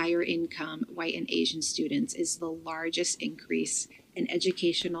comparison to higher income white and Asian students is the largest increase in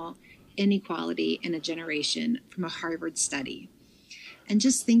educational inequality in a generation from a Harvard study. And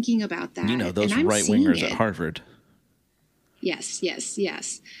just thinking about that. Those right-wingers at Harvard. Yes.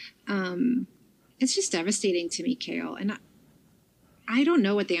 It's just devastating to me, Cale. And I don't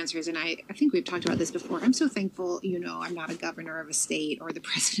know what the answer is. And I think we've talked about this before. I'm so thankful, I'm not a governor of a state or the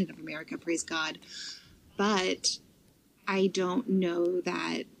president of America, praise God. But I don't know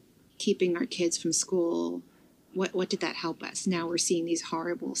that keeping our kids from school, what did that help us? Now we're seeing these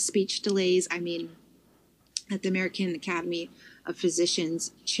horrible speech delays. I mean, at the American Academy of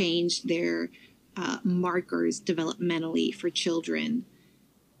Physicians changed their markers developmentally for children.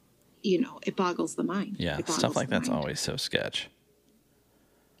 It boggles the mind. Yeah, stuff like that's always so sketch.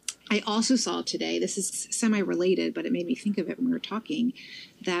 I also saw today, this is semi-related, but it made me think of it when we were talking,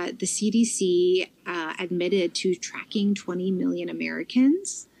 that the CDC admitted to tracking 20 million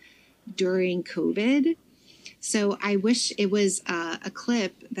Americans during COVID. So I wish it was a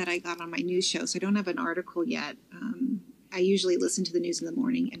clip that I got on my news show. So I don't have an article yet. I usually listen to the news in the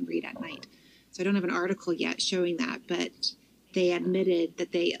morning and read at night. So I don't have an article yet showing that, but they admitted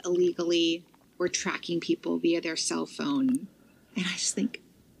that they illegally were tracking people via their cell phone. And I just think,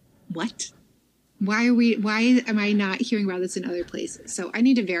 what? Why am I not hearing about this in other places? So I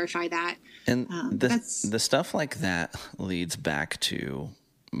need to verify that. And the stuff like that leads back to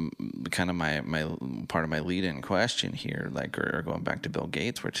kind of my part of my lead-in question here, like, or going back to Bill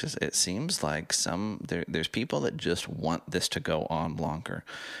Gates, which is, it seems like there's people that just want this to go on longer.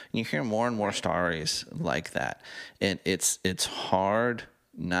 And you hear more and more stories like that, and it's hard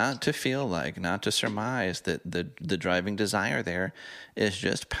not to feel like, not to surmise that the driving desire there is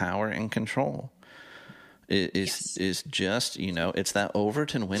just power and control. Is just, it's that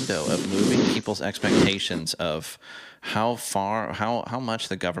Overton window of moving people's expectations of how much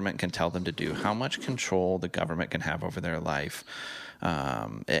the government can tell them to do, how much control the government can have over their life.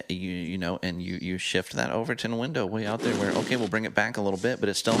 And you shift that Overton window way out there where, okay, we'll bring it back a little bit, but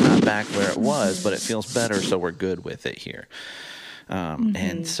it's still not back where it was, but it feels better, so we're good with it here.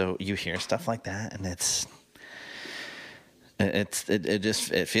 And so you hear stuff like that, and it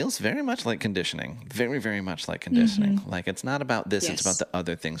feels very much like conditioning, very, very much like conditioning. Like, it's not about this; it's about the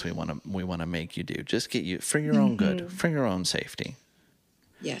other things we want to make you do. Just get you for your own good, for your own safety.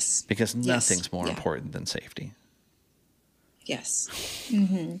 Yes, because nothing's more important than safety. Yes,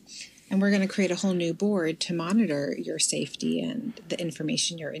 and we're going to create a whole new board to monitor your safety and the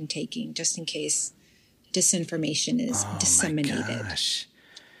information you're intaking, just in case disinformation is disseminated. My gosh.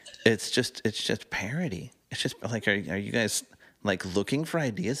 It's just parody. It's just like, are you guys like looking for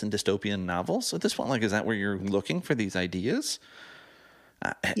ideas in dystopian novels at this point? Like, is that where you're looking for these ideas?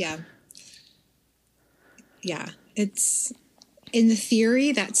 Yeah. It's, in the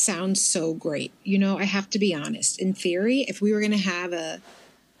theory, that sounds so great. I have to be honest. In theory, if we were going to have a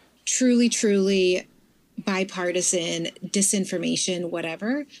truly, truly bipartisan disinformation,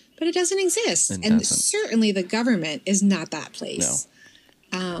 whatever, but it doesn't exist. Certainly the government is not that place.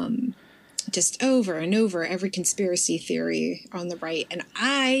 No. Just over and over, every conspiracy theory on the right. And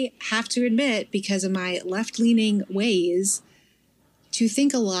I have to admit, because of my left-leaning ways, to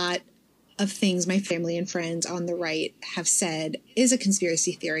think a lot of things my family and friends on the right have said is a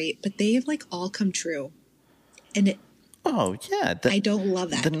conspiracy theory, but they have all come true. And I don't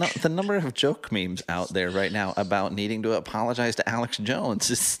love that. The number of joke memes out there right now about needing to apologize to Alex Jones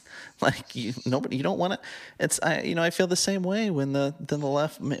is like, you don't want to. It's I feel the same way when the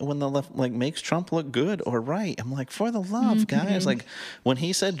left makes Trump look good or right. I'm like, for the love, guys. Like, when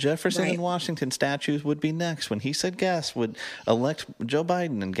he said Jefferson and Washington statues would be next, when he said gas would elect Joe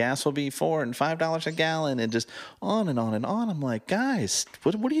Biden and gas will be $4 and $5 a gallon, and just on and on and on. I'm like, guys,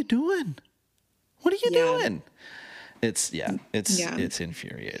 what are you doing? What are you doing? It's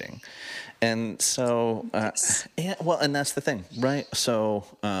infuriating. And so, and that's the thing, right? So,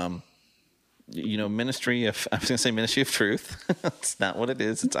 Ministry of Truth. That's not what it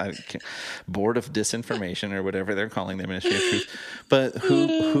is. It's Board of Disinformation or whatever they're calling their Ministry of Truth. But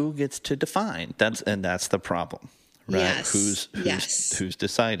who gets to define? That's the problem, right? Yes. Who's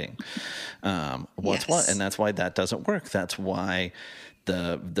deciding what's what? And that's why that doesn't work. That's why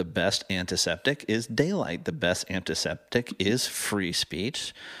the best antiseptic is daylight. The best antiseptic is free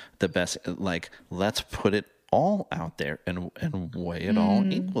speech. The best, let's put it all out there and weigh it all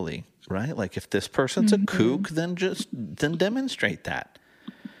equally, right? Like, if this person's a kook, then demonstrate that.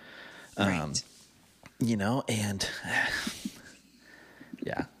 Right. And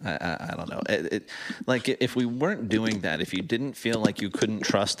yeah, I don't know. Like, if we weren't doing that, if you didn't feel like you couldn't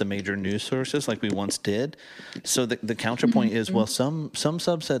trust the major news sources like we once did, so the counterpoint is, well, some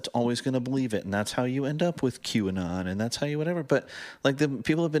subset's always going to believe it, and that's how you end up with QAnon, and that's how you whatever. But the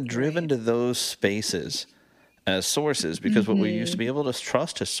people have been driven to those spaces as sources because what we used to be able to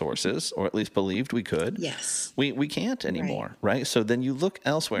trust as sources, or at least believed we could, we can't anymore, right? So then you look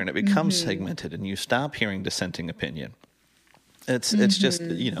elsewhere, and it becomes segmented, and you stop hearing dissenting opinion. It's just,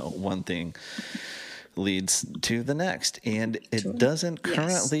 one thing leads to the next. And it doesn't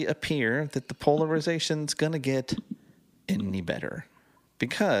currently appear that the polarization's going to get any better.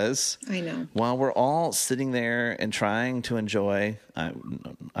 Because I know, while we're all sitting there and trying to enjoy,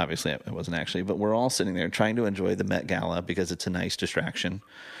 obviously it wasn't actually, but we're all sitting there trying to enjoy the Met Gala because it's a nice distraction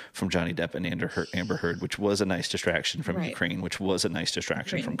from Johnny Depp and Amber Heard, which was a nice distraction from Ukraine, which was a nice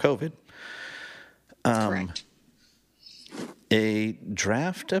distraction from COVID. Correct. A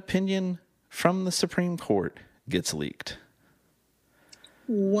draft opinion from the Supreme Court gets leaked.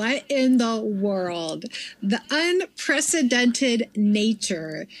 What in the world? The unprecedented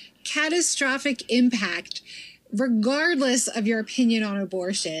nature, catastrophic impact, regardless of your opinion on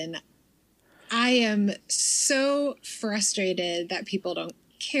abortion. I am so frustrated that people don't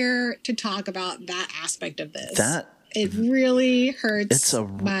care to talk about that aspect of this. It really hurts.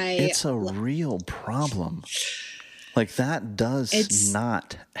 It's a real problem. Like, that does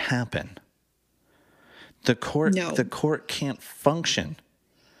not happen. The court can't function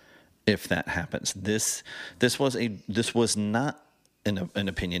if that happens. This was not an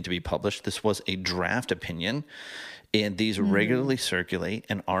opinion to be published. This was a draft opinion, and these regularly circulate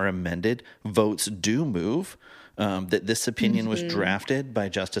and are amended. Votes do move. That this opinion was drafted by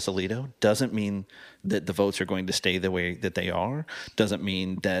Justice Alito doesn't mean that the votes are going to stay the way that they are. Doesn't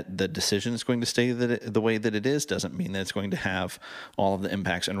mean that the decision is going to stay the way that it is. Doesn't mean that it's going to have all of the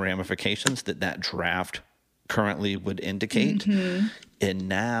impacts and ramifications that draft currently would indicate. And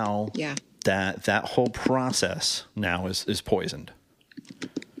now that whole process now is poisoned.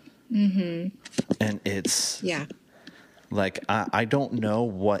 And it's like, I don't know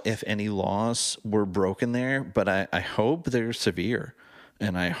what, if any, laws were broken there, but I hope they're severe,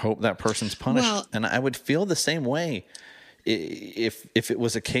 and I hope that person's punished. Well, and I would feel the same way if it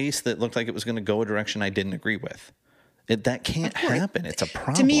was a case that looked like it was going to go a direction I didn't agree with. That can't happen. It's a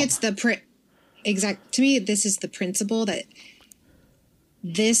problem. To me, it's To me, this is the principle that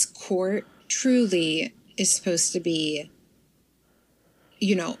this court truly is supposed to be,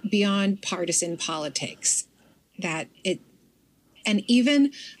 beyond partisan politics. And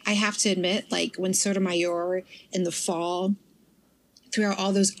even I have to admit, like when Sotomayor in the fall threw out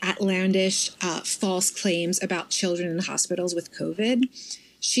all those outlandish false claims about children in hospitals with COVID,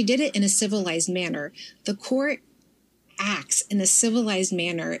 she did it in a civilized manner. The court acts in a civilized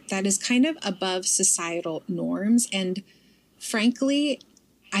manner that is kind of above societal norms. And frankly,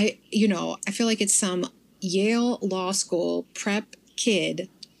 I feel like it's some Yale Law School prep kid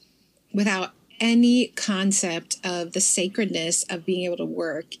without any concept of the sacredness of being able to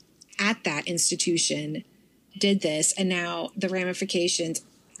work at that institution did this. And now the ramifications,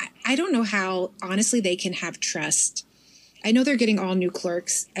 I don't know how, honestly, they can have trust. I know they're getting all new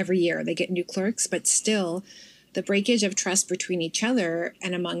clerks every year. They get new clerks, but still the breakage of trust between each other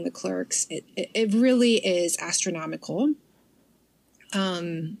and among the clerks, it really is astronomical.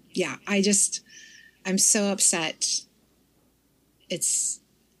 I'm so upset. It's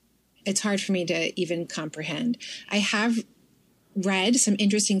hard for me to even comprehend. I have read some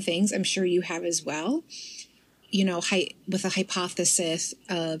interesting things. I'm sure you have as well. With a hypothesis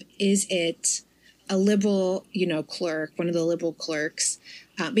of, is it a liberal, clerk, one of the liberal clerks?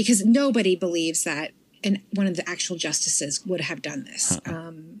 Because nobody believes that one of the actual justices would have done this.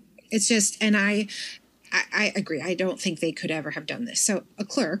 It's just, and I agree. I don't think they could ever have done this. So a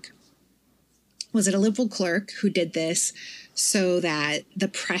clerk, was it a liberal clerk who did this so that the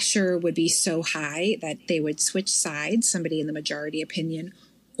pressure would be so high that they would switch sides, somebody in the majority opinion?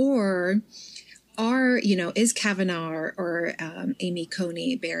 Or is Kavanaugh or Amy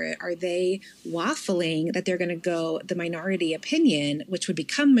Coney Barrett, are they waffling that they're going to go the minority opinion, which would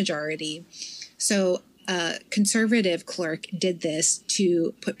become majority? So a conservative clerk did this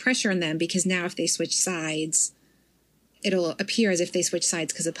to put pressure on them, because now if they switch sides, it'll appear as if they switch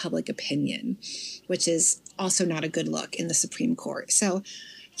sides because of public opinion, which is also not a good look in the Supreme Court. So,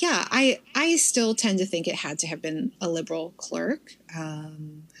 yeah, I still tend to think it had to have been a liberal clerk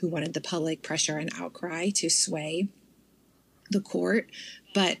who wanted the public pressure and outcry to sway the court.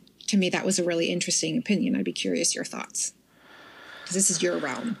 But to me, that was a really interesting opinion. I'd be curious your thoughts, because this is your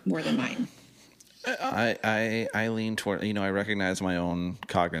realm more than mine. I lean toward, I recognize my own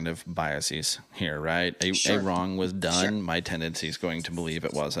cognitive biases here, right? A wrong was done. Sure. My tendency is going to believe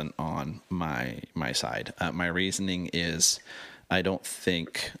it wasn't on my side. My reasoning is, I don't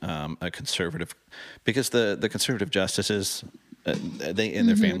think a conservative, because the conservative justices, they and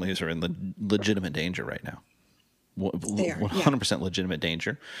their families are in legitimate danger right now. They are, 100% legitimate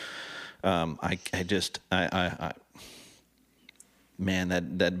danger. Man,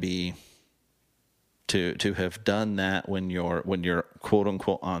 that'd be to have done that when you're quote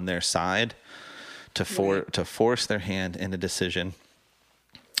unquote on their side, to force their hand in a decision.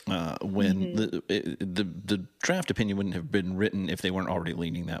 When the draft opinion wouldn't have been written if they weren't already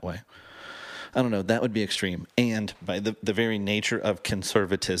leaning that way. I don't know. That would be extreme. And by the very nature of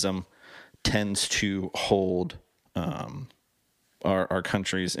conservatism tends to hold our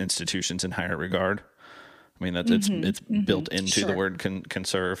country's institutions in higher regard. I mean, it's built into the word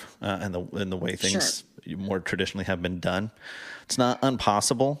conserve and the way things more traditionally have been done. It's not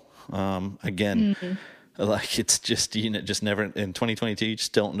impossible. Again, like it's just, just never in 2022, you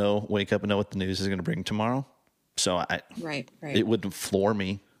just don't know, wake up and know what the news is going to bring tomorrow. So right. It wouldn't floor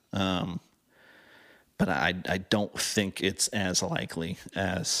me. But I don't think it's as likely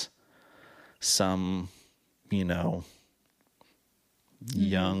as some, young.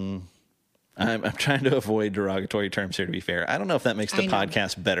 I'm trying to avoid derogatory terms here, to be fair. I don't know if that makes the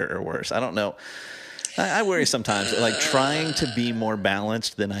podcast better or worse. I don't know. I worry sometimes, like trying to be more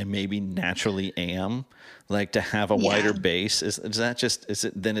balanced than I maybe naturally am, like to have a wider base. Is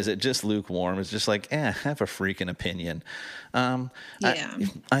it just lukewarm? It's just like, have a freaking opinion. I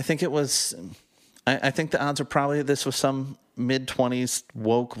think it was. I think the odds are probably this was some mid-20s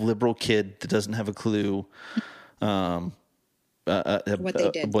woke liberal kid that doesn't have a clue what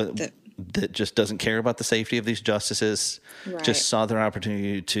they did. That just doesn't care about the safety of these justices. Right. Just saw their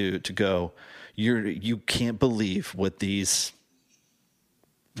opportunity to go. You can't believe what these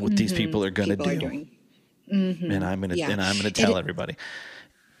people are going to do. And I'm going to tell everybody.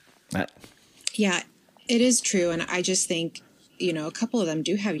 Yeah, it is true, and I just think. A couple of them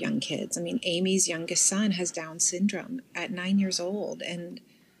do have young kids. I mean, Amy's youngest son has Down syndrome at 9 years old, and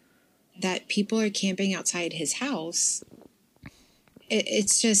that people are camping outside his house.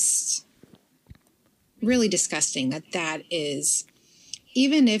 It's just really disgusting that is,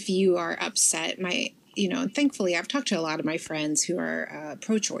 even if you are upset, and thankfully I've talked to a lot of my friends who are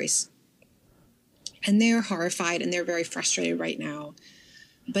pro-choice, and they're horrified and they're very frustrated right now,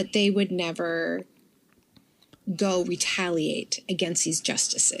 but they would never go retaliate against these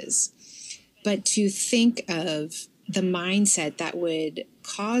justices. But to think of the mindset that would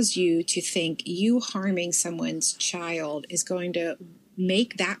cause you to think you harming someone's child is going to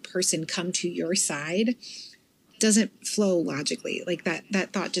make that person come to your side doesn't flow logically. Like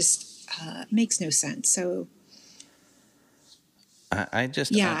that thought just makes no sense. So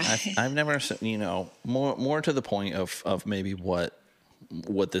I've never, more to the point of maybe what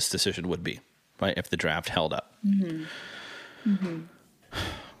this decision would be. Right, if the draft held up.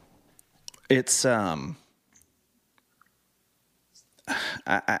 It's I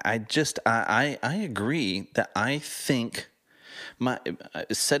agree that I think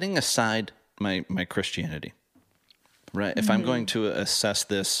setting aside my Christianity, right? If I'm going to assess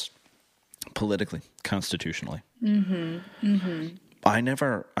this politically, constitutionally, I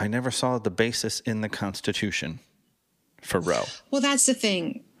never saw the basis in the Constitution for Roe. Well, that's the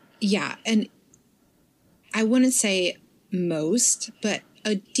thing. Yeah, and I wouldn't say most, but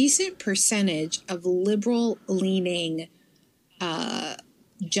a decent percentage of liberal-leaning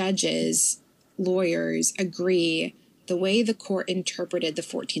judges, lawyers agree the way the court interpreted the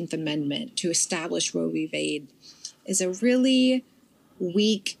 14th Amendment to establish Roe v. Wade is a really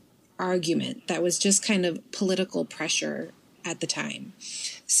weak argument that was just kind of political pressure at the time.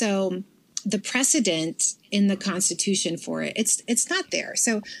 So the precedent in the Constitution for it, it's not there.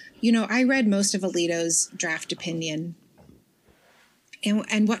 So, I read most of Alito's draft opinion,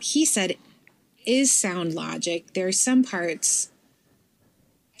 and what he said is sound logic. There are some parts.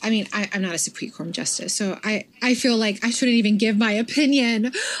 I mean, I'm not a Supreme Court justice, so I feel like I shouldn't even give my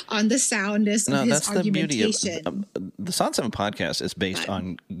opinion on the soundness of his argumentation. The beauty of the Sod 7 podcast is based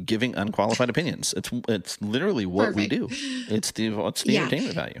on giving unqualified opinions. It's literally what we do. It's the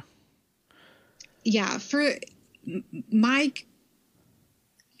entertainment value. Yeah, for my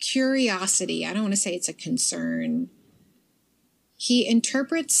curiosity, I don't want to say it's a concern. He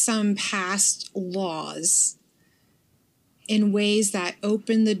interprets some past laws in ways that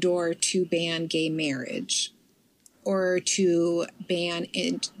open the door to ban gay marriage or to ban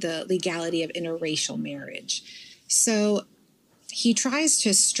the legality of interracial marriage. So he tries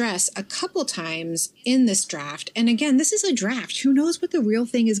to stress a couple times in this draft. And again, this is a draft. Who knows what the real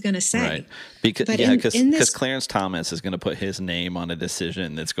thing is going to say? Right. Because Clarence Thomas is going to put his name on a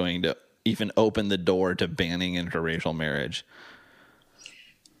decision that's going to even open the door to banning interracial marriage.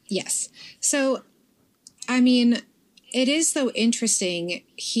 Yes. So, I mean, it is though interesting.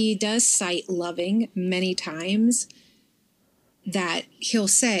 He does cite Loving many times that he'll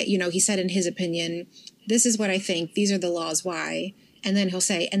say, he said in his opinion, this is what I think. These are the laws why. And then he'll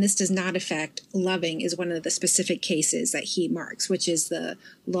say, and this does not affect Loving is one of the specific cases that he marks, which is the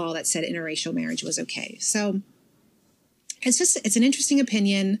law that said interracial marriage was okay. So it's an interesting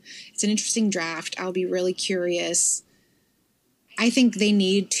opinion. It's an interesting draft. I'll be really curious. I think they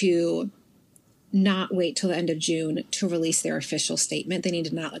need to not wait till the end of June to release their official statement. They need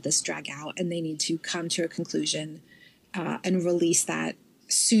to not let this drag out, and they need to come to a conclusion and release that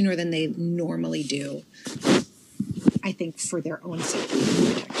sooner than they normally do. I think for their own safety and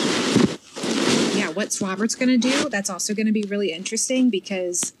protection. yeah, what's Roberts going to do? That's also going to be really interesting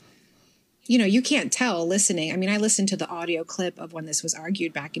because, you know, you can't tell listening. I mean, I listened to the audio clip of when this was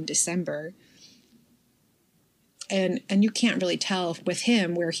argued back in December. And you can't really tell with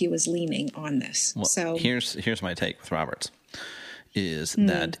him where he was leaning on this. Well, so here's my take with Roberts is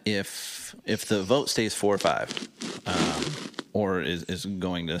that if the vote stays 4-5, or is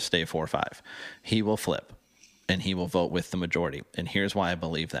going to stay 4-5, he will flip and he will vote with the majority. And here's why I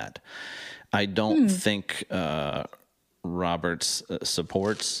believe that. I don't think Roberts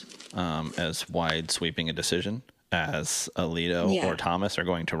supports as wide sweeping a decision as Alito or Thomas are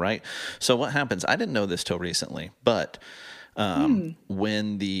going to write. So what happens, I didn't know this till recently, but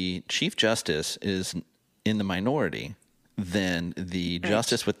when the Chief Justice is in the minority, then the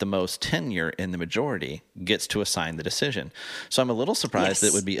justice with the most tenure in the majority gets to assign the decision. So I'm a little surprised that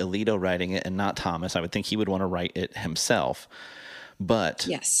it would be Alito writing it and not Thomas. I would think he would want to write it himself. But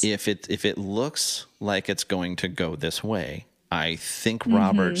if it looks like it's going to go this way, I think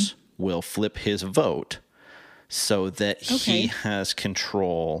Roberts will flip his vote so that he has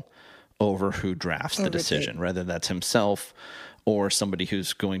control over who drafts the decision, whether that's himself or somebody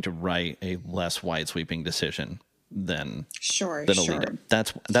who's going to write a less wide-sweeping decision than Alito.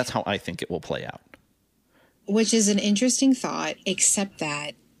 That's how I think it will play out. Which is an interesting thought, except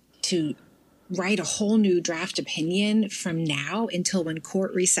that to write a whole new draft opinion from now until when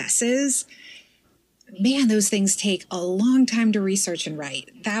court recesses, man, those things take a long time to research and write.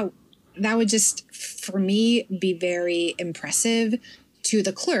 That would just, for me, be very impressive to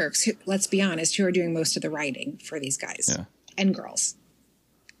the clerks, who, let's be honest, who are doing most of the writing for these guys and girls.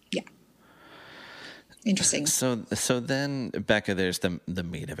 Yeah. Interesting. So then, Becca, there's the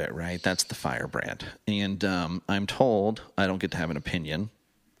meat of it, right? That's the firebrand. And I'm told I don't get to have an opinion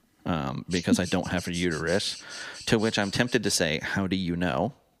because I don't have a uterus, to which I'm tempted to say, how do you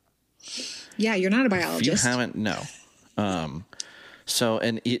know? Yeah, you're not a biologist. If you haven't, no. So,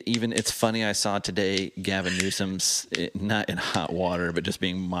 and even it's funny, I saw today Gavin Newsom's, not in hot water, but just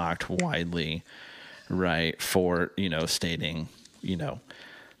being mocked widely, right, for, stating,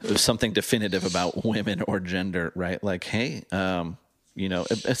 something definitive about women or gender, right? Like, hey,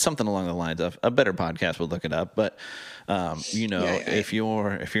 it's something along the lines of, a better podcast would look it up, but, if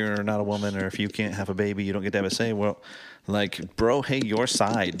you're not a woman or if you can't have a baby, you don't get to have a say. Well, like, bro, hey, your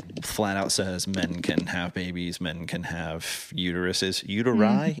side flat out says men can have babies, men can have uteruses,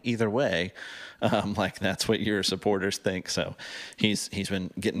 uteri, either way. Like, that's what your supporters think. So he's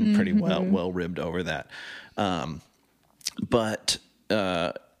been getting pretty well ribbed over that. But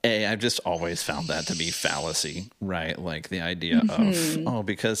I've just always found that to be fallacy, right? Like the idea of,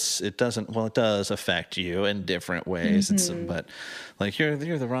 because it does affect you in different ways. But like, you're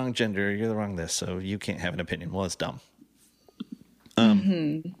the wrong gender, you're the wrong this, so you can't have an opinion. Well, it's dumb.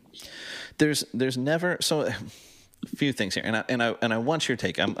 There's never, so a few things here, and I want your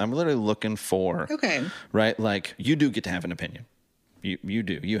take. I'm literally looking for, right? Like, you do get to have an opinion.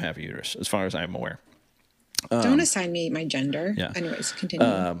 You have a uterus, as far as I'm aware. Don't assign me my gender. Yeah. Anyways,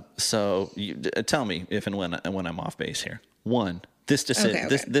 continue. So tell me if and when I'm off base here. One, this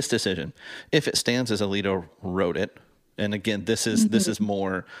decision, if it stands as Alito wrote it, and again, this is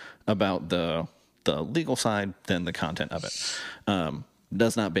more about the legal side than the content of it,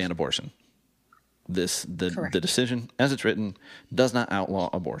 does not ban abortion. The decision, as it's written, does not outlaw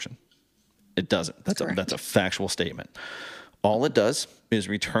abortion. It doesn't. That's a factual statement. All it does is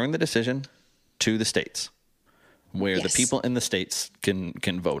return the decision to the states, where the people in the states can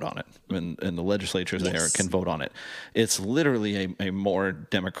vote on it, and the legislatures there can vote on it. It's literally a more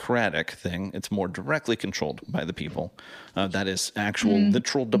democratic thing. It's more directly controlled by the people. That is actual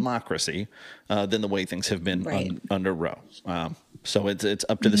literal democracy than the way things have been under Roe. So it's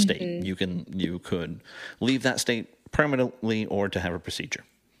up to the state. You could leave that state permanently or to have a procedure.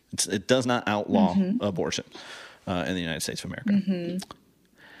 It does not outlaw abortion in the United States of America.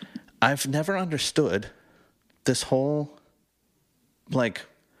 I've never understood this whole, like,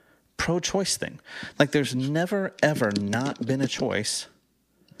 pro-choice thing. Like, there's never, ever not been a choice,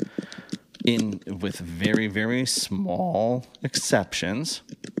 with very, very small exceptions,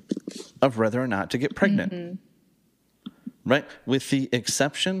 of whether or not to get pregnant. Right? With the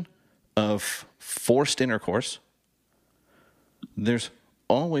exception of forced intercourse, there's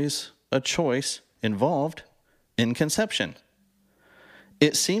always a choice involved in conception.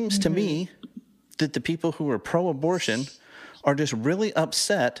 It seems to me that the people who are pro-abortion are just really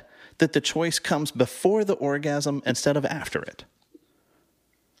upset that the choice comes before the orgasm instead of after it.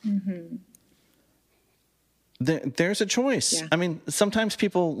 There's a choice. Yeah. I mean, sometimes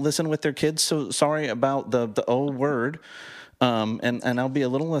people listen with their kids, so sorry about the O word, and I'll be a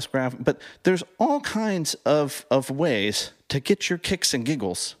little less graphic, but there's all kinds of ways to get your kicks and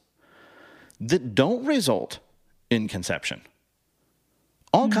giggles that don't result in conception.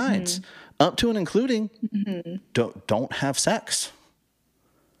 All kinds, up to and including don't have sex.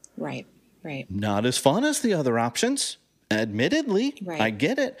 Right. Not as fun as the other options. Admittedly, Right. I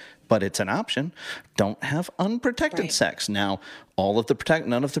get it, but it's an option. Don't have unprotected Right. sex. Now, none of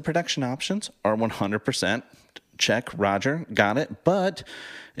the protection options are 100%. Check, Roger, got it. But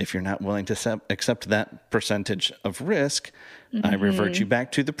if you're not willing to accept that percentage of risk, I revert you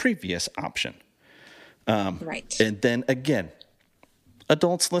back to the previous option. Right. And then again,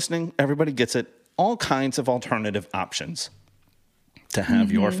 adults listening, everybody gets it. All kinds of alternative options to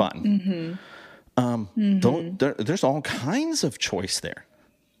have your fun. There's all kinds of choice there.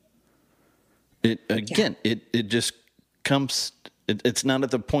 It just comes. It's not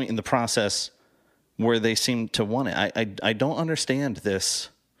at the point in the process where they seem to want it. I don't understand this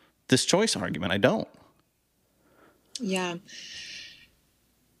choice argument. I don't. Yeah.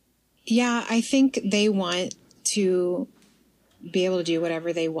 Yeah, I think they want to be able to do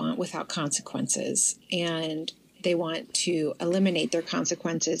whatever they want without consequences. And they want to eliminate their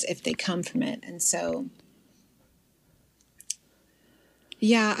consequences if they come from it. And so,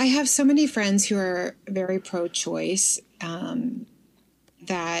 yeah, I have so many friends who are very pro-choice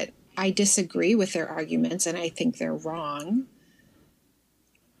that I disagree with their arguments and I think they're wrong.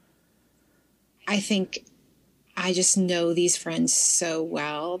 I think I just know these friends so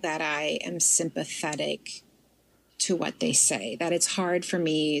well that I am sympathetic to what they say, that it's hard for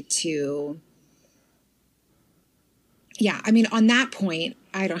me to... Yeah, I mean, on that point,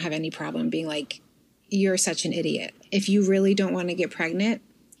 I don't have any problem being like, you're such an idiot. If you really don't want to get pregnant,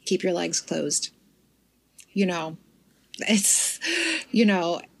 keep your legs closed. It's,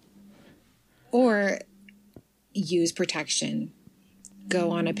 or use protection,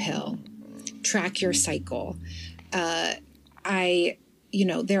 go on a pill, track your cycle. There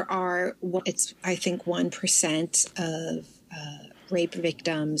are, I think 1% of rape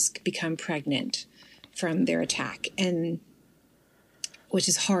victims become pregnant from their attack, and which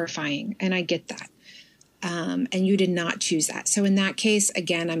is horrifying. And I get that. And you did not choose that. So in that case,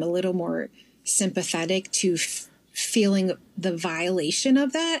 again, I'm a little more sympathetic to feeling the violation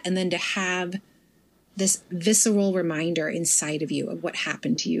of that. And then to have this visceral reminder inside of you of what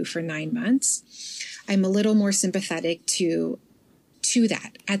happened to you for 9 months. I'm a little more sympathetic to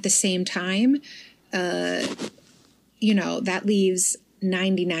that. At the same time, that leaves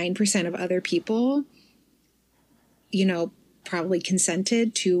 99% of other people, probably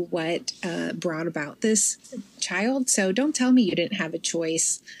consented to what brought about this child. So don't tell me you didn't have a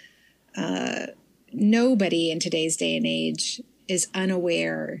choice. Nobody in today's day and age is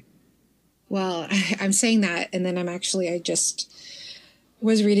unaware. Well, I'm saying that, and then I just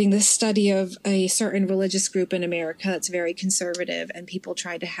was reading this study of a certain religious group in America that's very conservative, and people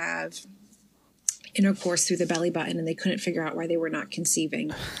tried to have intercourse through the belly button, and they couldn't figure out why they were not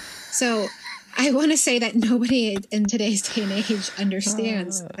conceiving. So I want to say that nobody in today's day and age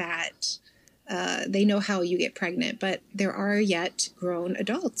understands that they know how you get pregnant, but there are yet grown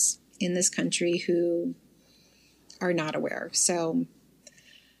adults in this country who are not aware. So,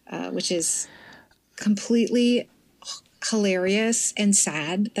 which is completely hilarious and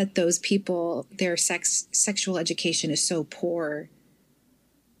sad that those people, their sexual education is so poor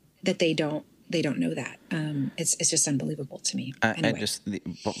that they don't know that. It's just unbelievable to me. Anyway.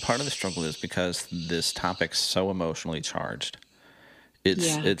 Part of the struggle is because this topic's so emotionally charged.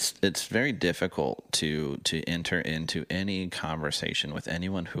 It's very difficult to enter into any conversation with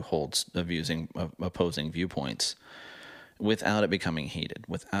anyone who holds opposing viewpoints without it becoming heated,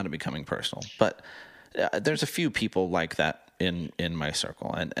 without it becoming personal. But there's a few people like that in my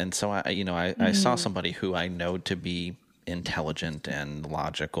circle, and so I saw somebody who I know to be intelligent and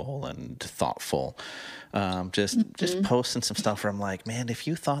logical and thoughtful, just posting some stuff where I'm like, man, if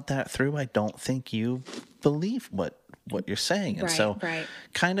you thought that through, I don't think you believe what you're saying. And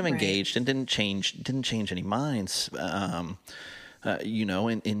kind of engaged and didn't change any minds,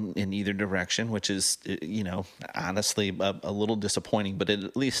 in either direction, which is, honestly a little disappointing, but it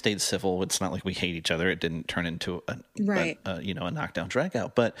at least stayed civil. It's not like we hate each other. It didn't turn into a knockdown drag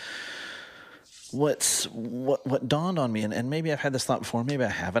out. But what dawned on me, and maybe I've had this thought before, maybe I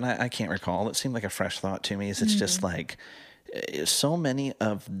haven't, I can't recall. It seemed like a fresh thought to me, is it's just like so many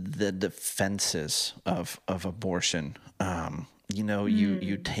of the defenses of abortion,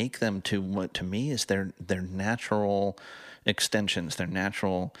 you take them to what to me is their natural extensions, their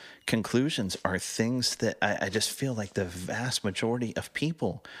natural conclusions are things that I just feel like the vast majority of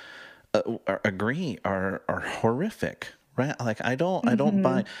people agree are horrific. right? Like I don't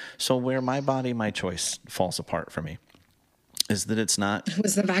buy. So where my body, my choice falls apart for me is that it's not.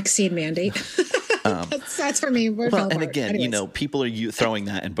 Was the vaccine mandate. That's for me. Well, and again, Anyways. people are throwing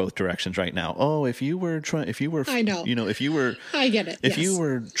that in both directions right now. Oh, if you were, I know. if you were, I get it. If you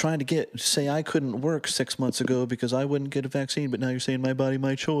were trying to say I couldn't work 6 months ago because I wouldn't get a vaccine, but now you're saying my body,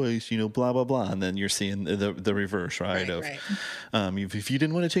 my choice, blah, blah, blah. And then you're seeing the reverse, right? If you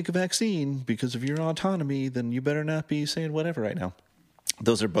didn't want to take a vaccine because of your autonomy, then you better not be saying whatever right now.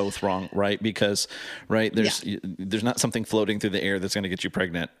 Those are both wrong, right? Because, right, there's not something floating through the air that's going to get you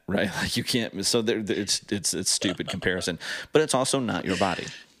pregnant, right? Like you can't. So it's stupid comparison, but it's also not your body.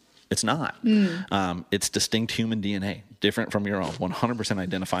 It's not. It's distinct human DNA, different from your own, 100%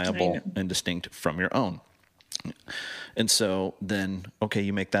 identifiable and distinct from your own. And so then, okay,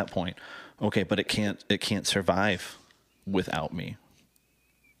 you make that point. Okay, but it can't survive without me.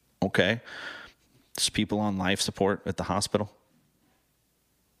 Okay, there's people on life support at the hospital.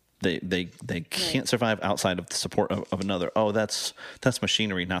 They can't survive outside of the support of another. Oh, that's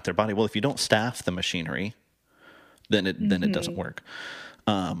machinery, not their body. Well, if you don't staff the machinery, then it doesn't work.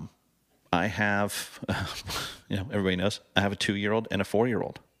 I have, everybody knows, I have a 2-year-old and a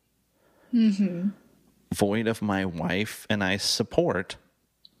 4-year-old. Void of my wife and I's support,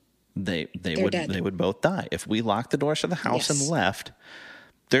 they would both die. If we locked the doors to the house and left,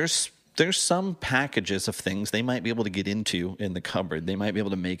 there's some packages of things they might be able to get into in the cupboard. They might be able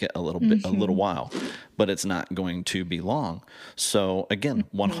to make it a little while, but it's not going to be long. So again,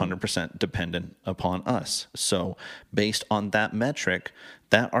 100% dependent upon us. So based on that metric,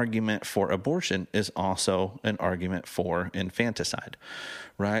 that argument for abortion is also an argument for infanticide,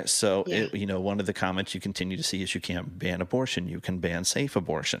 right? So one of the comments you continue to see is you can't ban abortion. You can ban safe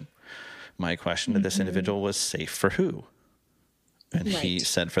abortion. My question to this individual was, safe for who? And he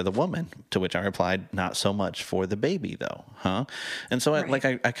said for the woman, to which I replied, not so much for the baby, though, huh? And so I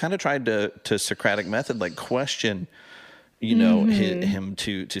kind of tried to Socratic method, like question, him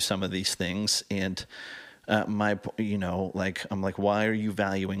to some of these things. And I'm like, why are you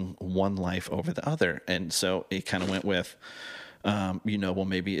valuing one life over the other? And so it kind of went with, well,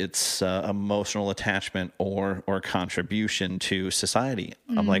 maybe it's emotional attachment or contribution to society.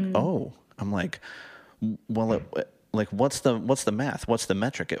 I'm like, well, like what's the math? What's the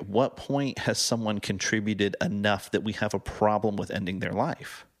metric? At what point has someone contributed enough that we have a problem with ending their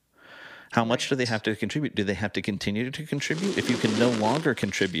life? How much do they have to contribute? Do they have to continue to contribute? If you can no longer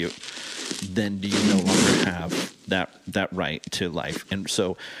contribute, then do you no longer have that right to life? And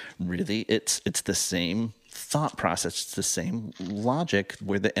so really it's the same thought process. It's the same logic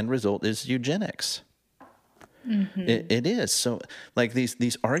where the end result is eugenics. It is. So like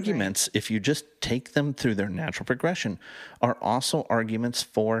these arguments, if you just take them through their natural progression, are also arguments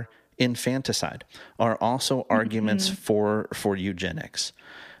for infanticide, are also arguments for eugenics.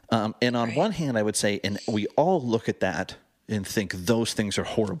 And on one hand, I would say, and we all look at that and think those things are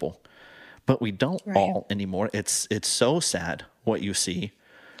horrible, but we don't all anymore. It's so sad what you see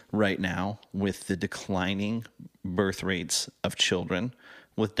right now with the declining birth rates of children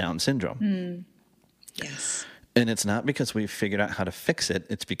with Down syndrome. Yes. And it's not because we've figured out how to fix it.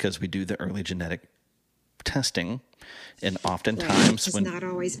 It's because we do the early genetic testing. And oftentimes it's not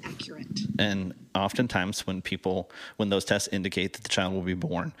always accurate. And oftentimes when those tests indicate that the child will be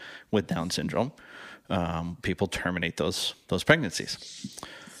born with Down syndrome, people terminate those pregnancies,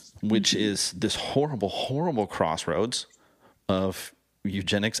 which is this horrible, horrible crossroads of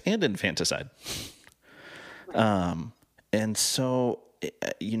eugenics and infanticide. And so,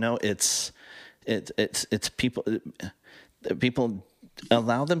 it's people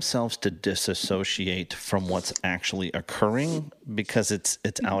allow themselves to disassociate from what's actually occurring because it's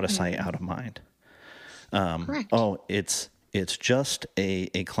out of sight, out of mind. Correct. Oh, it's just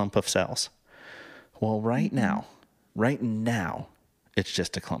a clump of cells. Well, right now, it's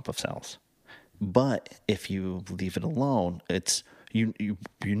just a clump of cells. But if you leave it alone, it's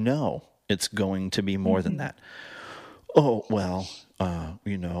it's going to be more than that. Oh, well,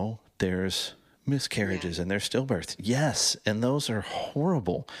 there's miscarriages and there's stillbirths. Yes, and those are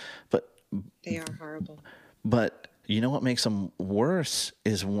horrible. But they are horrible. But you know what makes them worse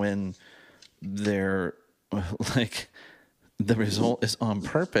is when they're like the result is on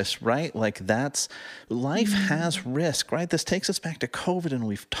purpose, right? Like life has risk, right? This takes us back to COVID, and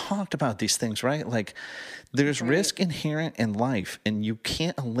we've talked about these things, right? Like there's risk inherent in life, and you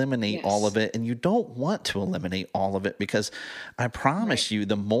can't eliminate all of it, and you don't want to eliminate all of it, because I promise you,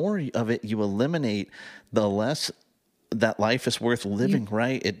 the more of it you eliminate, the less that life is worth living,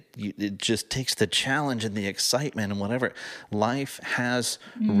 right? It just takes the challenge and the excitement and whatever. Life has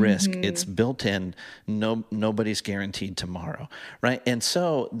risk. It's built in. Nobody's guaranteed tomorrow, right? And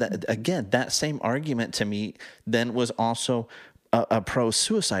so that, again, that same argument to me then was also a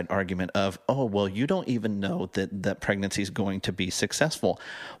pro-suicide argument of, oh, well, you don't even know that pregnancy is going to be successful.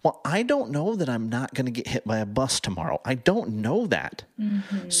 Well, I don't know that I'm not going to get hit by a bus tomorrow. I don't know that.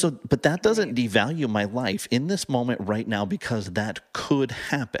 So, but that doesn't devalue my life in this moment right now, because that could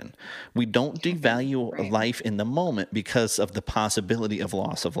happen. We don't devalue life in the moment because of the possibility of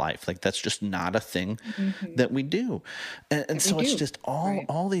loss of life. Like, that's just not a thing that we do. And so it's just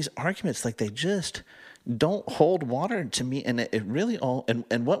all these arguments, like, they just don't hold water to me. And it really all,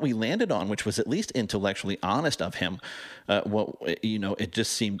 and what we landed on, which was at least intellectually honest of him, it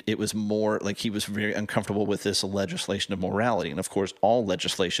just seemed, it was more like he was very uncomfortable with this legislation of morality. And of course, all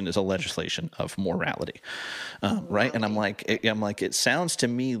legislation is a legislation of morality. Right. And I'm like, it sounds to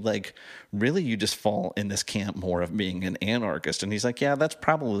me like really you just fall in this camp more of being an anarchist. And he's like, yeah, that's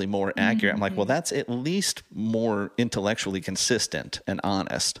probably more accurate. I'm like, well, that's at least more intellectually consistent and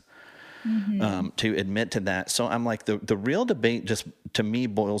honest. To admit to that. So I'm like, the real debate just to me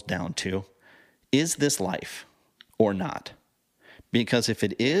boils down to, is this life or not? Because if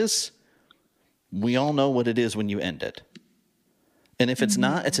it is, we all know what it is when you end it. And if it's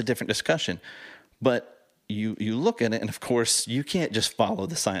not, it's a different discussion. But you look at it, and of course, you can't just follow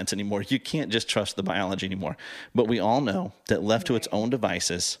the science anymore. You can't just trust the biology anymore. But we all know that left to its own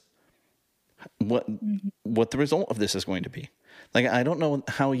devices, what the result of this is going to be. Like, I don't know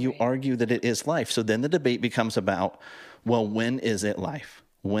how you argue that it is life. So then the debate becomes about, well, when is it life?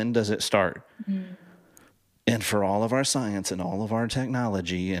 When does it start? And for all of our science and all of our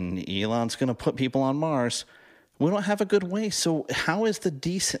technology, and Elon's going to put people on Mars, we don't have a good way. So how is the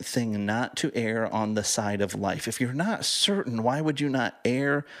decent thing not to err on the side of life? If you're not certain, why would you not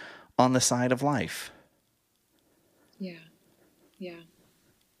err on the side of life? Yeah,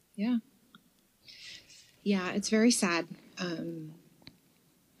 it's very sad.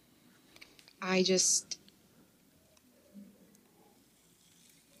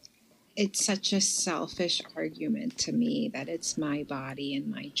 It's such a selfish argument to me that it's my body and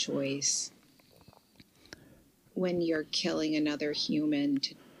my choice when you're killing another human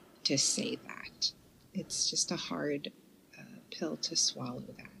to say that. It's just a hard pill to swallow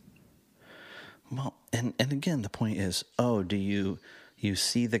that. Well, and again, the point is, do you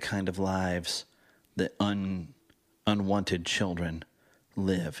see the kind of lives that unwanted children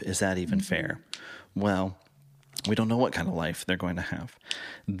live? Is that even fair? Well, we don't know what kind of life they're going to have.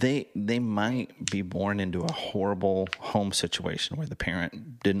 They might be born into a horrible home situation where the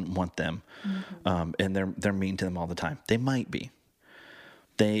parent didn't want them, and they're mean to them all the time. They might be.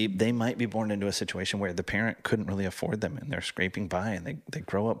 They might be born into a situation where the parent couldn't really afford them, and they're scraping by, and they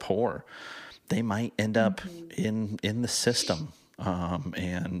grow up poor. They might end up in the system.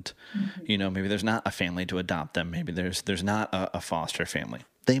 And maybe there's not a family to adopt them. Maybe there's not a foster family.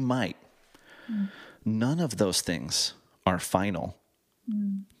 They might. None of those things are final.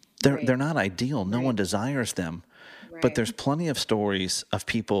 They're not ideal. No one desires them. But there's plenty of stories of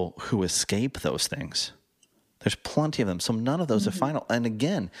people who escape those things. There's plenty of them. So none of those are final. And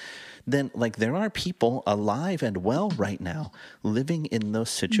again, then there are people alive and well right now living in those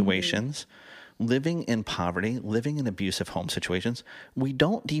situations, living in poverty, living in abusive home situations. We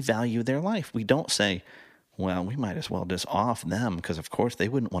don't devalue their life. We don't say, well, we might as well just off them because of course they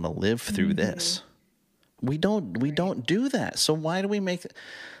wouldn't want to live through this. We don't do that. So why do we make it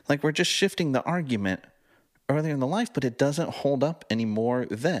we're just shifting the argument earlier in the life, but it doesn't hold up anymore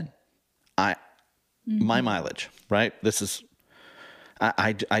then. My mileage, right? This is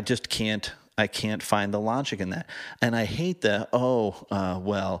I just can't find the logic in that. And I hate that,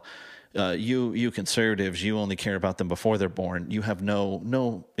 you conservatives, you only care about them before they're born. You have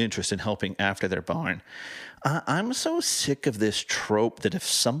no interest in helping after they're born. I'm so sick of this trope that if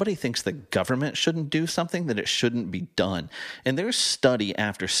somebody thinks the government shouldn't do something, that it shouldn't be done. And there's study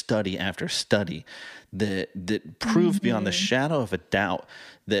after study after study that proves beyond the shadow of a doubt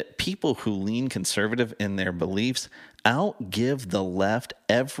that people who lean conservative in their beliefs outgive the left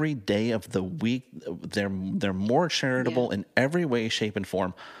every day of the week. They're more charitable in every way, shape, and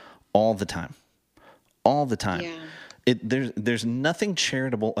form all the time. Yeah. There's nothing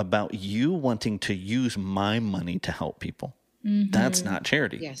charitable about you wanting to use my money to help people. That's not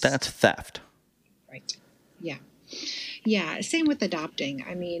charity. Yes. That's theft. Right. Yeah. Yeah. Same with adopting.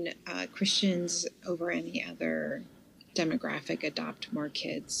 I mean, Christians over any other demographic adopt more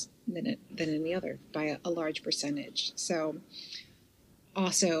kids than any other by a large percentage. So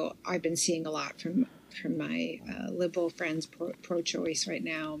also I've been seeing a lot from from my liberal friends pro-choice right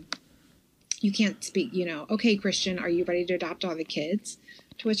now. You can't speak, okay, Christian, are you ready to adopt all the kids?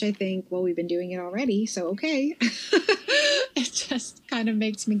 To which I think, well, we've been doing it already, so okay. It just kind of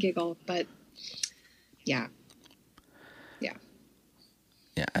makes me giggle, but yeah.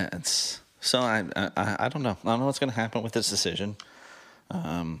 Yeah, it's so I don't know. I don't know what's going to happen with this decision.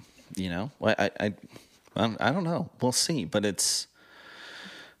 I don't know. We'll see, but it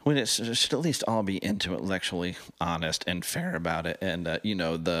should at least all be intellectually honest and fair about it. And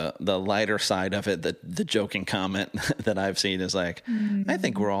the lighter side of it, the joking comment that I've seen is like, I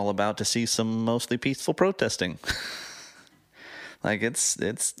think we're all about to see some mostly peaceful protesting. Like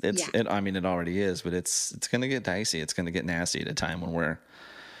I mean, it already is, but it's going to get dicey. It's going to get nasty at a time when we're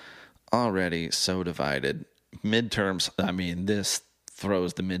already so divided. Midterms, I mean, this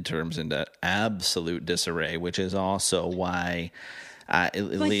throws the midterms into absolute disarray, which is also why it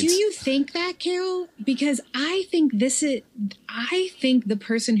leads. Do you think that, Carol? Because I think the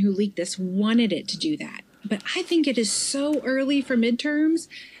person who leaked this wanted it to do that. But I think it is so early for midterms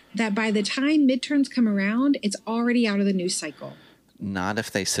that by the time midterms come around, it's already out of the news cycle. Not if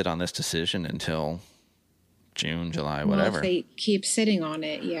they sit on this decision until June, July, whatever. Well, if they keep sitting on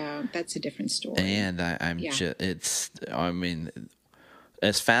it, yeah, that's a different story. And I mean,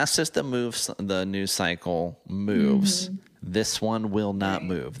 as fast as the news cycle moves, this one will not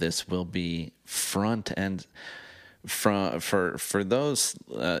move. This will be front and for those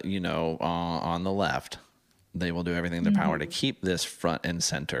on the left. They will do everything in their power to keep this front and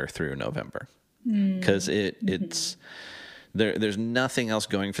center through November, because it's there's nothing else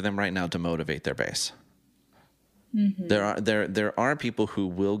going for them right now to motivate their base. There are people who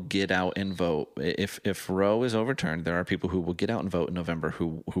will get out and vote if Roe is overturned. There are people who will get out and vote in November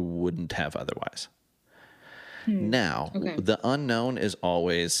who wouldn't have otherwise. Now, the unknown is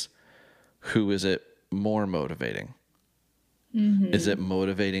always, who is it more motivating? Is it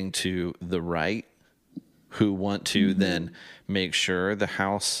motivating to the right, who want to then make sure the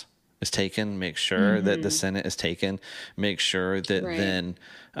House is taken, make sure that the Senate is taken, make sure that then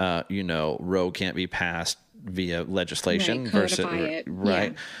Roe can't be passed via legislation versus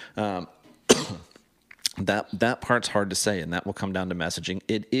right. That part's hard to say, and that will come down to messaging.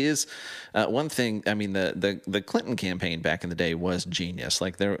 It is one thing. I mean, the Clinton campaign back in the day was genius.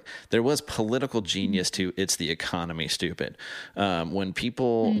 Like there was political genius to "It's the economy, stupid." When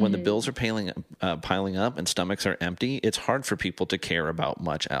the bills are piling up and stomachs are empty, it's hard for people to care about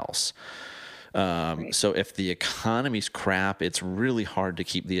much else. So if the economy's crap, it's really hard to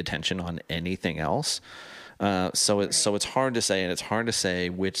keep the attention on anything else. So it's hard to say, and it's hard to say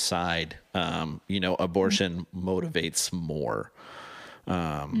which side, abortion motivates more.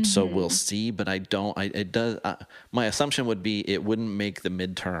 So we'll see, but my assumption would be it wouldn't make the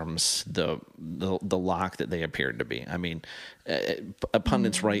midterms the lock that they appeared to be. I mean,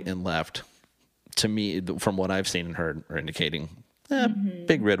 pundits right and left, to me, from what I've seen and heard, are indicating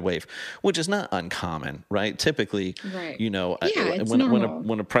big red wave, which is not uncommon, right? Typically, when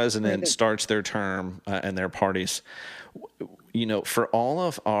a president starts their term and their parties, for all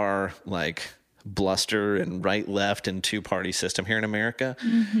of our bluster and right left and two party system here in America,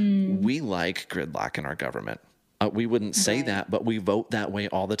 we like gridlock in our government. We wouldn't say that, but we vote that way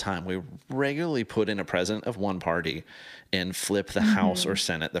all the time. We regularly put in a president of one party and flip the House or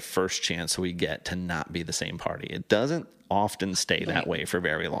Senate the first chance we get to not be the same party. It doesn't often stay that way for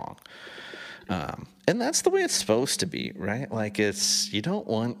very long. And that's the way it's supposed to be, right? You don't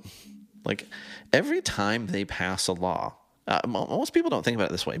want, every time they pass a law, most people don't think about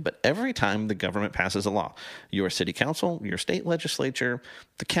it this way, but every time the government passes a law, your city council, your state legislature,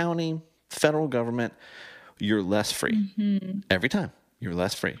 the county, federal government, you're less free. Every time you're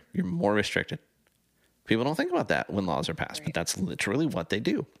less free, you're more restricted. People don't think about that when laws are passed, but that's literally what they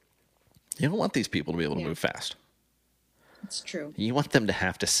do. You don't want these people to be able to move fast. It's true. You want them to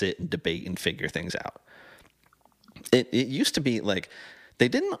have to sit and debate and figure things out. It used to be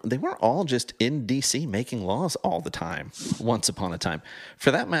they weren't all just in DC making laws all the time, once upon a time. For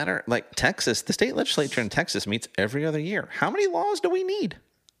that matter, Texas, the state legislature in Texas meets every other year. How many laws do we need?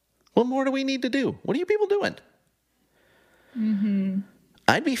 What more do we need to do? What are you people doing?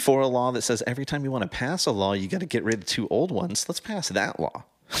 I'd be for a law that says every time you want to pass a law, you got to get rid of two old ones. Let's pass that law.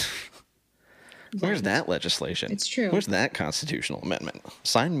 Where's that legislation? It's true. Where's that constitutional amendment?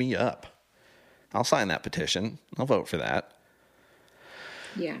 Sign me up. I'll sign that petition. I'll vote for that.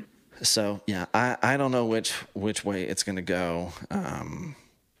 Yeah. So, yeah, I don't know which way it's going to go.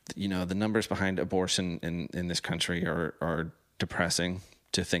 The numbers behind abortion in this country are depressing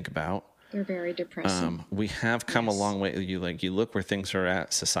to think about. They're very depressing. We have come a Yes. long way. You look where things are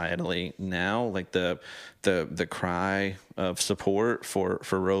at societally now. Like the cry of support for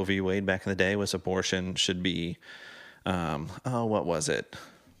Roe v. Wade back in the day was abortion should be, what was it?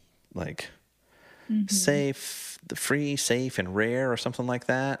 Like safe, free, safe, and rare, or something like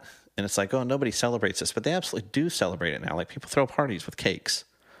that. And it's like, oh, nobody celebrates this, but they absolutely do celebrate it now. Like people throw parties with cakes.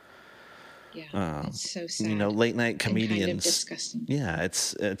 Yeah, it's so sad. Late night comedians. And kind of disgusting. Yeah,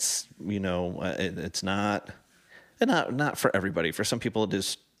 it's it's not for everybody. For some people, it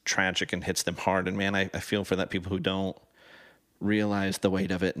is tragic and hits them hard. And man, I feel for that people who don't realize the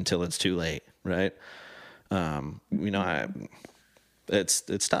weight of it until it's too late, right?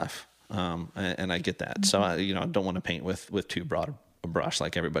 It's tough, and I get that. So I don't want to paint with too broad a brush,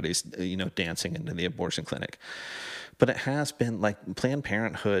 like everybody's dancing into the abortion clinic. But it has been like Planned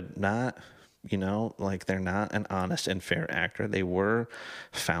Parenthood, not. They're not an honest and fair actor. They were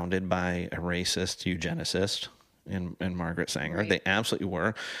founded by a racist eugenicist in Margaret Sanger. Right. They absolutely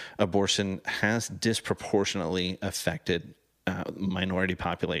were. Abortion has disproportionately affected minority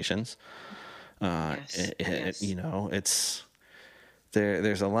populations. Yes. It's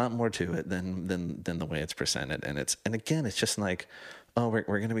there's a lot more to it than the way it's presented, and again, it's just like, oh, we're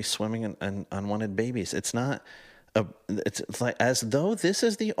going to be swimming in unwanted babies. It's not. It's like as though this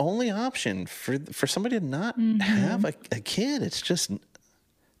is the only option for somebody to not have a kid. It's just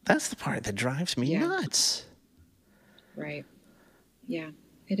that's the part that drives me nuts. Right. Yeah,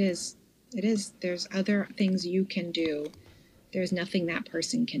 it is. It is. There's other things you can do. There's nothing that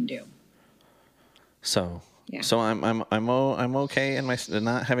person can do. So I'm okay in my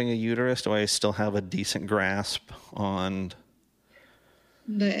not having a uterus. Do I still have a decent grasp on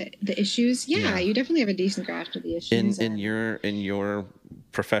the issues? Yeah, you definitely have a decent grasp of the issues. In your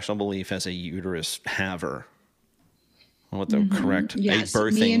professional belief as a uterus haver, what the correct a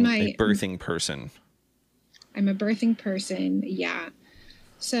birthing person. I'm a birthing person. Yeah.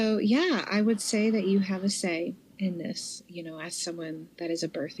 So yeah, I would say that you have a say in this. As someone that is a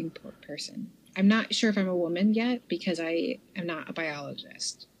birthing person. I'm not sure if I'm a woman yet because I am not a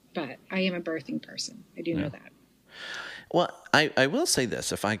biologist, but I am a birthing person. I do know that. Well, I will say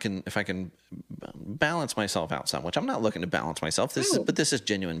this, if I can balance myself out some, which I'm not looking to balance myself. But this is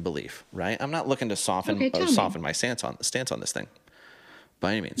genuine belief, right? I'm not looking to soften my stance on this thing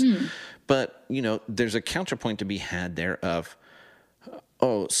by any means. But there's a counterpoint to be had there of,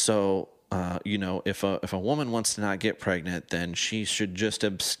 if a woman wants to not get pregnant, then she should just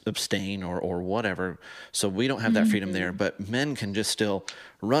abstain or whatever. So we don't have that freedom there, but men can just still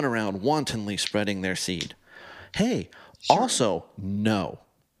run around wantonly spreading their seed. Hey. Sure. Also, no.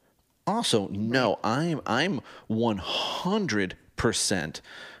 I'm 100%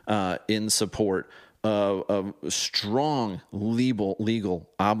 in support of strong legal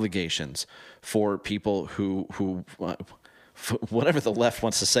obligations for people who whatever the left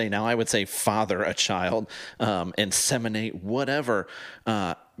wants to say. Now, I would say father a child, inseminate, whatever.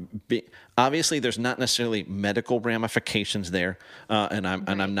 Obviously, there's not necessarily medical ramifications there, and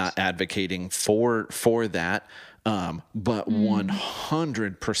I'm not advocating for that. But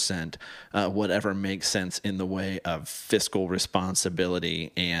 100% whatever makes sense in the way of fiscal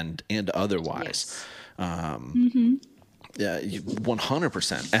responsibility and otherwise. Yeah,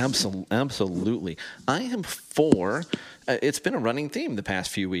 100%. Absolutely. I am for, it's been a running theme the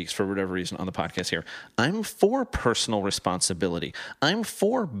past few weeks for whatever reason on the podcast here. I'm for personal responsibility. I'm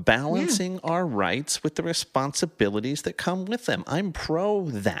for balancing our rights with the responsibilities that come with them. I'm pro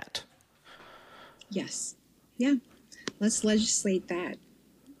that. Yes. Yeah. Let's legislate that.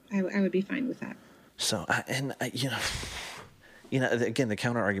 I would be fine with that. So, again, the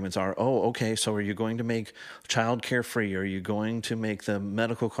counter arguments are, okay, so are you going to make childcare free? Are you going to make the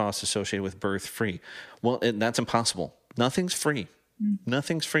medical costs associated with birth free? Well, that's impossible. Nothing's free.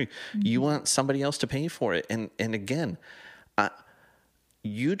 Nothing's free. You want somebody else to pay for it. And again,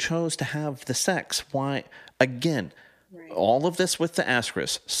 you chose to have the sex. Why? Again, all of this with the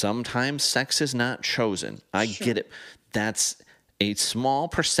asterisk. Sometimes sex is not chosen. I get it. That's a small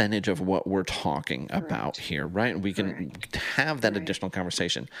percentage of what we're talking about here, right? We can have that additional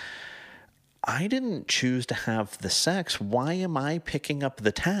conversation. I didn't choose to have the sex. Why am I picking up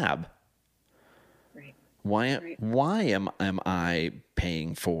the tab? Why am I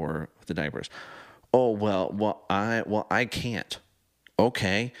paying for the diapers? I can't.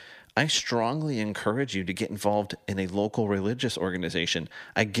 Okay. I strongly encourage you to get involved in a local religious organization.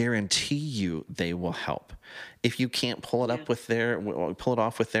 I guarantee you they will help. If you can't pull it off with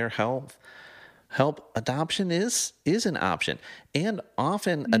their help, adoption is an option. And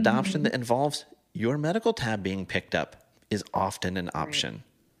often adoption that involves your medical tab being picked up is often an option.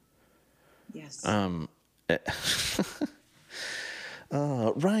 Yes.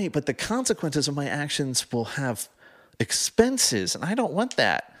 Right, but the consequences of my actions will have expenses, and I don't want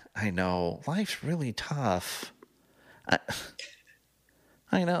that. I know, life's really tough.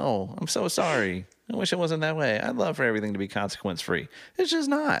 I know, I'm so sorry. I wish it wasn't that way. I'd love for everything to be consequence-free. It's just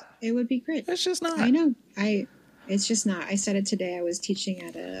not. It would be great. It's just not. I know. It's just not. I said it today. I was teaching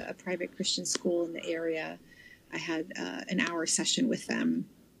at a private Christian school in the area. I had an hour session with them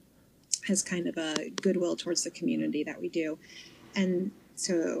as kind of a goodwill towards the community that we do. And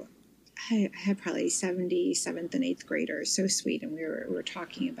so I had probably 7th and 8th graders, so sweet. And we were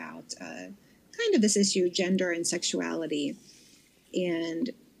talking about kind of this issue, gender and sexuality. And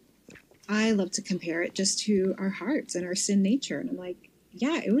I love to compare it just to our hearts and our sin nature. And I'm like,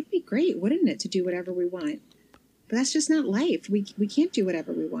 yeah, it would be great, wouldn't it, to do whatever we want? But that's just not life. We can't do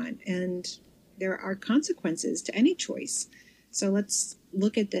whatever we want. And there are consequences to any choice. So let's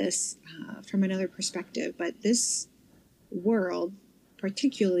look at this from another perspective. But this world,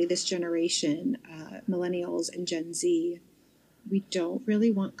 particularly this generation, millennials and Gen Z, we don't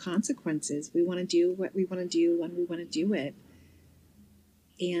really want consequences. We want to do what we want to do when we want to do it.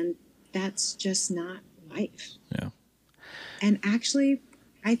 And that's just not life. Yeah. And actually,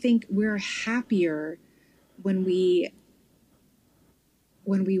 I think we're happier when we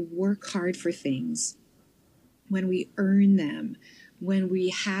work hard for things, when we earn them, when we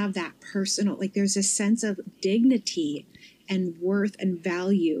have that personal, like there's a sense of dignity and worth and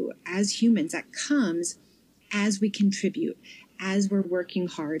value as humans that comes as we contribute, as we're working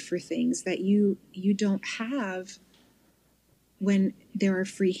hard for things that you don't have when there are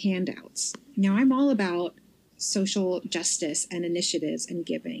free handouts. Now, I'm all about social justice and initiatives and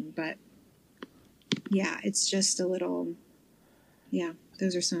giving, but yeah, it's just a little, yeah,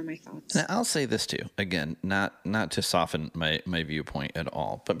 those are some of my thoughts. Now, I'll say this too, again, not to soften my viewpoint at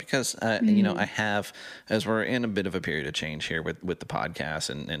all, but because, I have, as we're in a bit of a period of change here with the podcast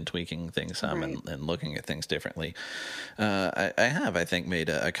and tweaking things some Right. and looking at things differently, I think, made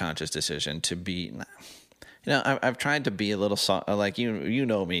a conscious decision to be... I've tried to be a little like you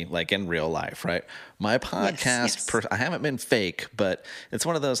know me, like in real life, right? My podcast, Yes. I haven't been fake, but it's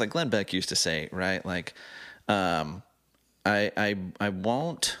one of those, like Glenn Beck used to say, right? Like, I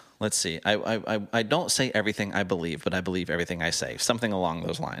won't. Let's see. I don't say everything I believe, but I believe everything I say. Something along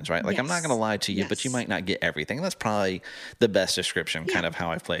those lines, right? Like, I'm not Yes. going to lie to you, but you Yes. might not get everything. That's probably the best description, kind of how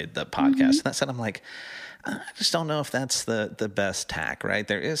I've played the podcast. And that said, I'm like, I just don't know if that's the best tack, right?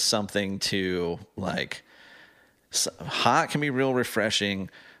 There is something to, like, hot can be real refreshing,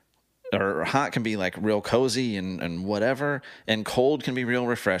 or hot can be like real cozy and whatever, and cold can be real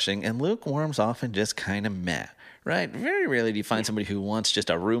refreshing, and lukewarm's often just kind of meh, right? Very rarely do you find somebody who wants just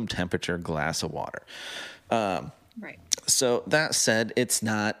a room temperature glass of water. Right. So that said, it's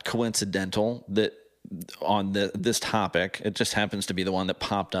not coincidental that on this topic, it just happens to be the one that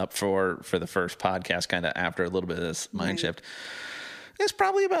popped up for the first podcast, kind of after a little bit of this mind shift. It's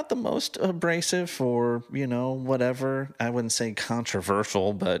probably about the most abrasive or, whatever. I wouldn't say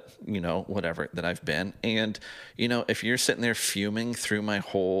controversial, but, whatever that I've been. And, if you're sitting there fuming through my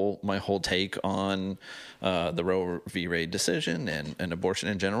whole take on the Roe v. Wade decision and abortion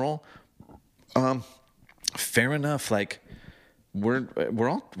in general, fair enough. Like, we're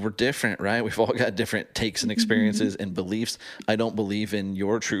different, right? We've all got different takes and experiences and beliefs. I don't believe in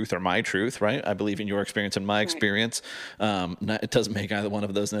your truth or my truth, right? I believe in your experience and my experience. It doesn't make either one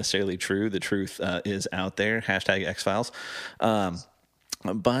of those necessarily true. The truth is out there. # X-Files.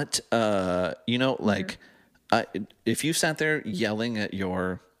 If you sat there yelling at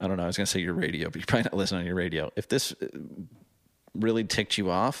your, I don't know, I was going to say your radio, but you're probably not listening on your radio. If this really ticked you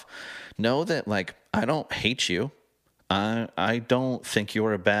off, know that, like, I don't hate you. I don't think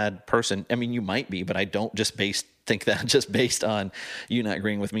you're a bad person. I mean, you might be, but I don't think that just based on you not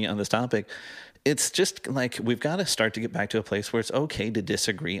agreeing with me on this topic. It's just like we've got to start to get back to a place where it's okay to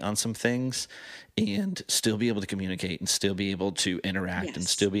disagree on some things and still be able to communicate and still be able to interact and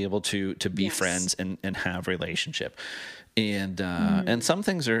still be able to be friends and have relationship. And some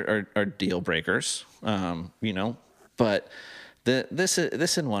things are deal breakers, but this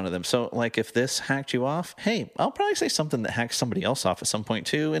is one of them. So, like, if this hacked you off, hey, I'll probably say something that hacks somebody else off at some point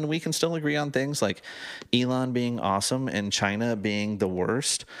too, and we can still agree on things like Elon being awesome and China being the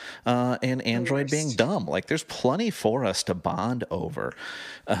worst, and Android being dumb. Like, there's plenty for us to bond over.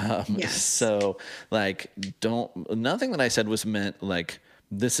 So, like, nothing that I said was meant like,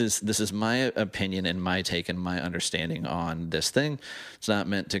 this is my opinion and my take and my understanding on this thing. It's not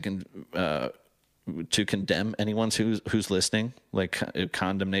meant to condemn anyone who's listening. Like,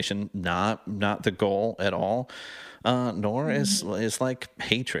 condemnation, not the goal at all, nor is like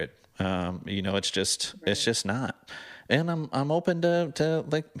hatred. It's just not. And I'm open to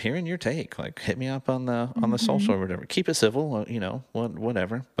like hearing your take. Like hit me up on the social or whatever. Keep it civil,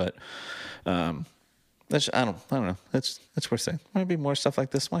 whatever. But I don't know. That's worth saying. Might be more stuff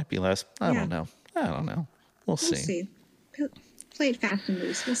like this. Might be less. I don't know. We'll see. Play it fast and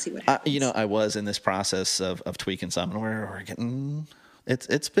loose. We'll see what happens. I was in this process of tweaking some, and we're getting.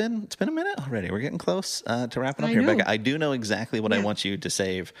 It's been a minute already. We're getting close to wrapping up here, Becca. I do know exactly what I want you to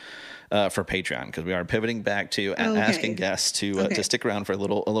save for Patreon, because we are pivoting back to asking guests to stick around for a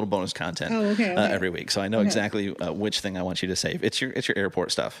little bonus content every week. So I know exactly which thing I want you to save. It's your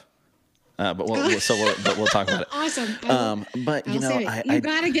airport stuff. But we'll talk about it. Awesome. But you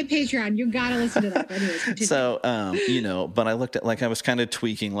gotta get Patreon. You gotta listen to that. Anyways, continue. So, but I looked at, like, I was kind of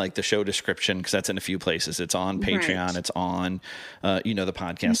tweaking like the show description, because that's in a few places. It's on Patreon. Right. It's on, the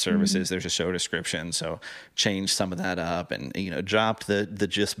podcast services. There's a show description. So changed some of that up, and dropped the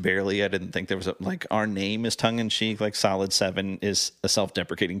just barely. I didn't think there was our name is tongue in cheek. Like Solid 7 is a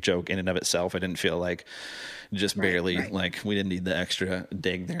self-deprecating joke in and of itself. I didn't feel like just barely like we didn't need the extra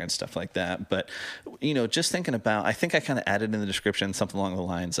dig there and stuff like that. But, just thinking about, I think I kind of added in the description something along the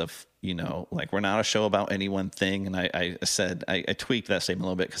lines of, like, we're not a show about any one thing. And I said, I tweaked that statement a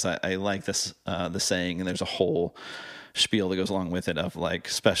little bit, because I like this, the saying, and there's a whole spiel that goes along with it of like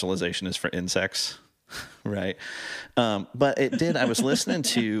specialization is for insects. Right. But it did. I was listening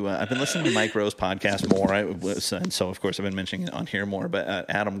to, I've been listening to Mike Rowe's podcast more. And so of course I've been mentioning it on here more, but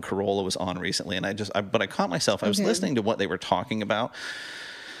Adam Carolla was on recently, and I caught myself, I was listening to what they were talking about.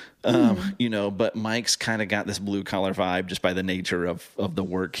 But Mike's kind of got this blue collar vibe just by the nature of the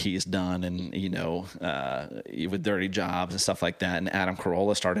work he's done, and, with dirty jobs and stuff like that. And Adam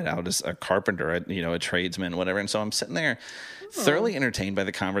Carolla started out as a carpenter, a tradesman, whatever. And so I'm sitting there thoroughly entertained by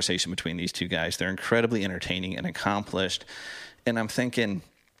the conversation between these two guys. They're incredibly entertaining and accomplished. And I'm thinking,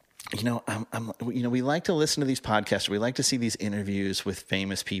 we like to listen to these podcasts. We like to see these interviews with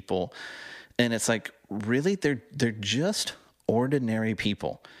famous people. And it's like, really, they're just ordinary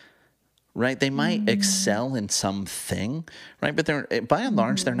people. Right. They might excel in something, right? But they're, by and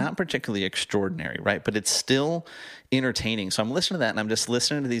large, they're not particularly extraordinary. Right. But it's still entertaining. So I'm listening to that, and I'm just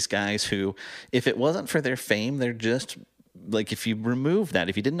listening to these guys who, if it wasn't for their fame, they're just like, if you remove that,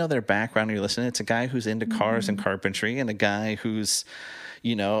 if you didn't know their background and you're listening, it's a guy who's into cars and carpentry, and a guy who's,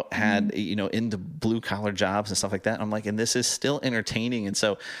 had, into blue collar jobs and stuff like that. I'm like, and this is still entertaining. And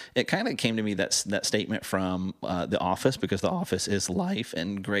so it kind of came to me that statement from The Office, because The Office is life,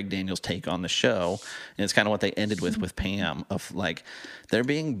 and Greg Daniels' take on the show. And it's kind of what they ended with Pam, of like, there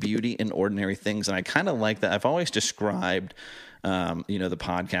being beauty in ordinary things. And I kind of like that. I've always described, the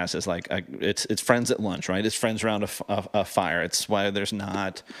podcast is like, it's friends at lunch, right? It's friends around a fire. It's why there's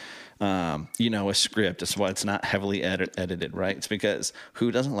not, a script. It's why it's not heavily edited, right? It's because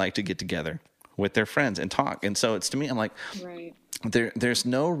who doesn't like to get together with their friends and talk? And so it's, to me, I'm like, there's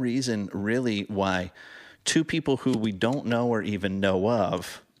no reason really why two people who we don't know or even know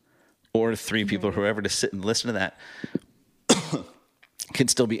of, or three people, whoever, to sit and listen to that can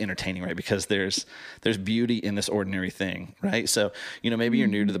still be entertaining, right? Because there's beauty in this ordinary thing, right? So, maybe you're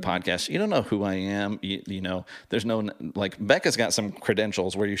new to the podcast. You don't know who I am. There's no, like, Becca's got some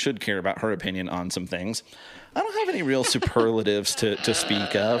credentials where you should care about her opinion on some things. I don't have any real superlatives to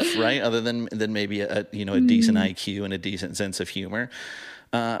speak of, right? Other than maybe a decent IQ and a decent sense of humor.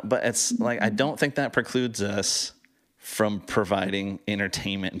 But it's like, I don't think that precludes us from providing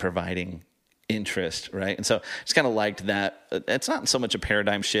entertainment and providing interest, right? And so just kind of liked that. It's not so much a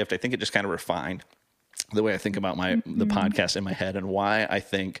paradigm shift. I think it just kind of refined the way I think about the podcast in my head, and why I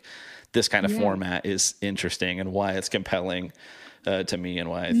think this kind of format is interesting, and why it's compelling to me, and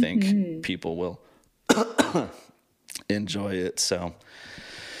why I think people will enjoy it. So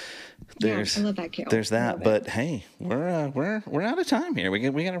I love that, Carol. There's that. But hey, we're out of time here. We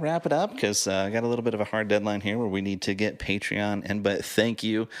got to wrap it up, because I got a little bit of a hard deadline here where we need to get Patreon. But thank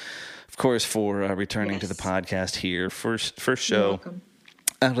you, of course, for returning to the podcast here. First show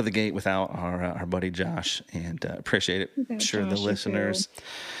out of the gate without our buddy Josh, and appreciate it. I'm sure the listeners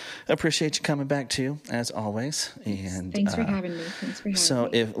appreciate you coming back too, as always. And thanks for having me. So,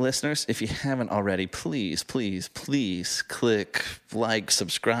 if listeners, if you haven't already, please click like,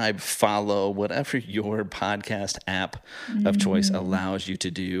 subscribe, follow, whatever your podcast app of choice allows you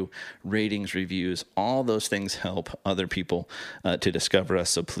to do. Ratings, reviews, all those things help other people to discover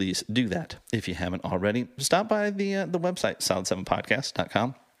us. So please do that if you haven't already. Stop by the website,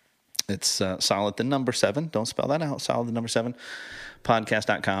 solid7podcast.com. It's solid the number 7. Don't spell that out. Solid the number 7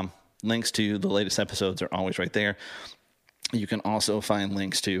 podcast.com. Links to the latest episodes are always right there. You can also find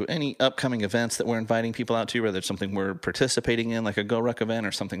links to any upcoming events that we're inviting people out to, whether it's something we're participating in, like a GoRuck event,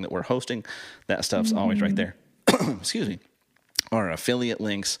 or something that we're hosting. That stuff's always right there. Excuse me. Or affiliate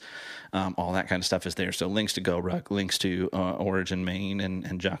links, all that kind of stuff is there. So links to GoRuck, links to Origin Maine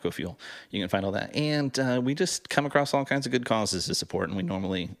and Jocko Fuel. You can find all that. And we just come across all kinds of good causes to support, and we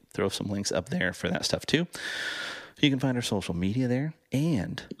normally throw some links up there for that stuff too. You can find our social media there,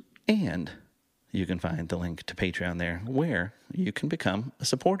 and you can find the link to Patreon there, where you can become a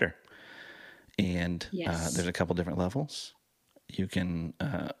supporter. And Yes. there's a couple different levels. You can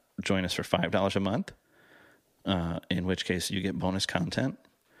join us for $5 a month, in which case you get bonus content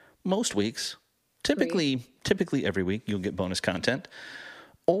most weeks. Typically every week you'll get bonus content.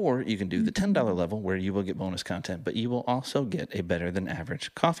 Or you can do the $10 level, where you will get bonus content, but you will also get a better than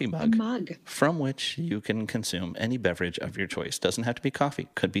average coffee mug, from which you can consume any beverage of your choice. Doesn't have to be coffee.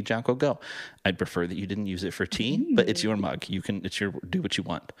 Could be Jocko Go. I'd prefer that you didn't use it for tea, but it's your mug. It's your, do what you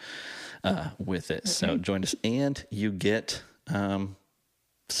want with it. Okay. So join us, and you get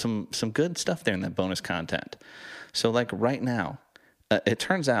some good stuff there in that bonus content. So like right now, it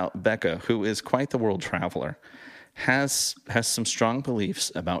turns out Becca, who is quite the world traveler, has some strong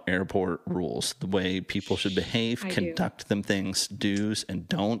beliefs about airport rules, the way people should behave, conduct them, things, do's and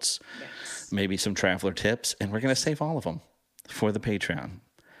don'ts, maybe some traveler tips, and we're going to save all of them for the Patreon. Okay,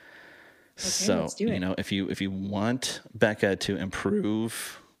 so, let's do it. If you want Becca to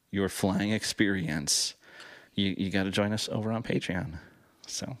improve your flying experience, you got to join us over on Patreon.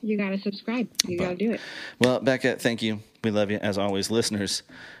 So you got to subscribe. You got to do it. Well, Becca, thank you. We love you as always, listeners.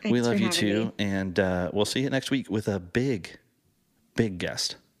 Thanks we love you too, me. And we'll see you next week with a big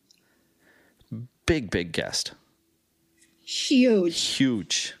guest. Big guest.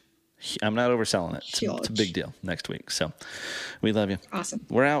 Huge. I'm not overselling it. It's a big deal next week. So we love you. Awesome.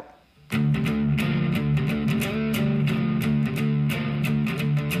 We're out.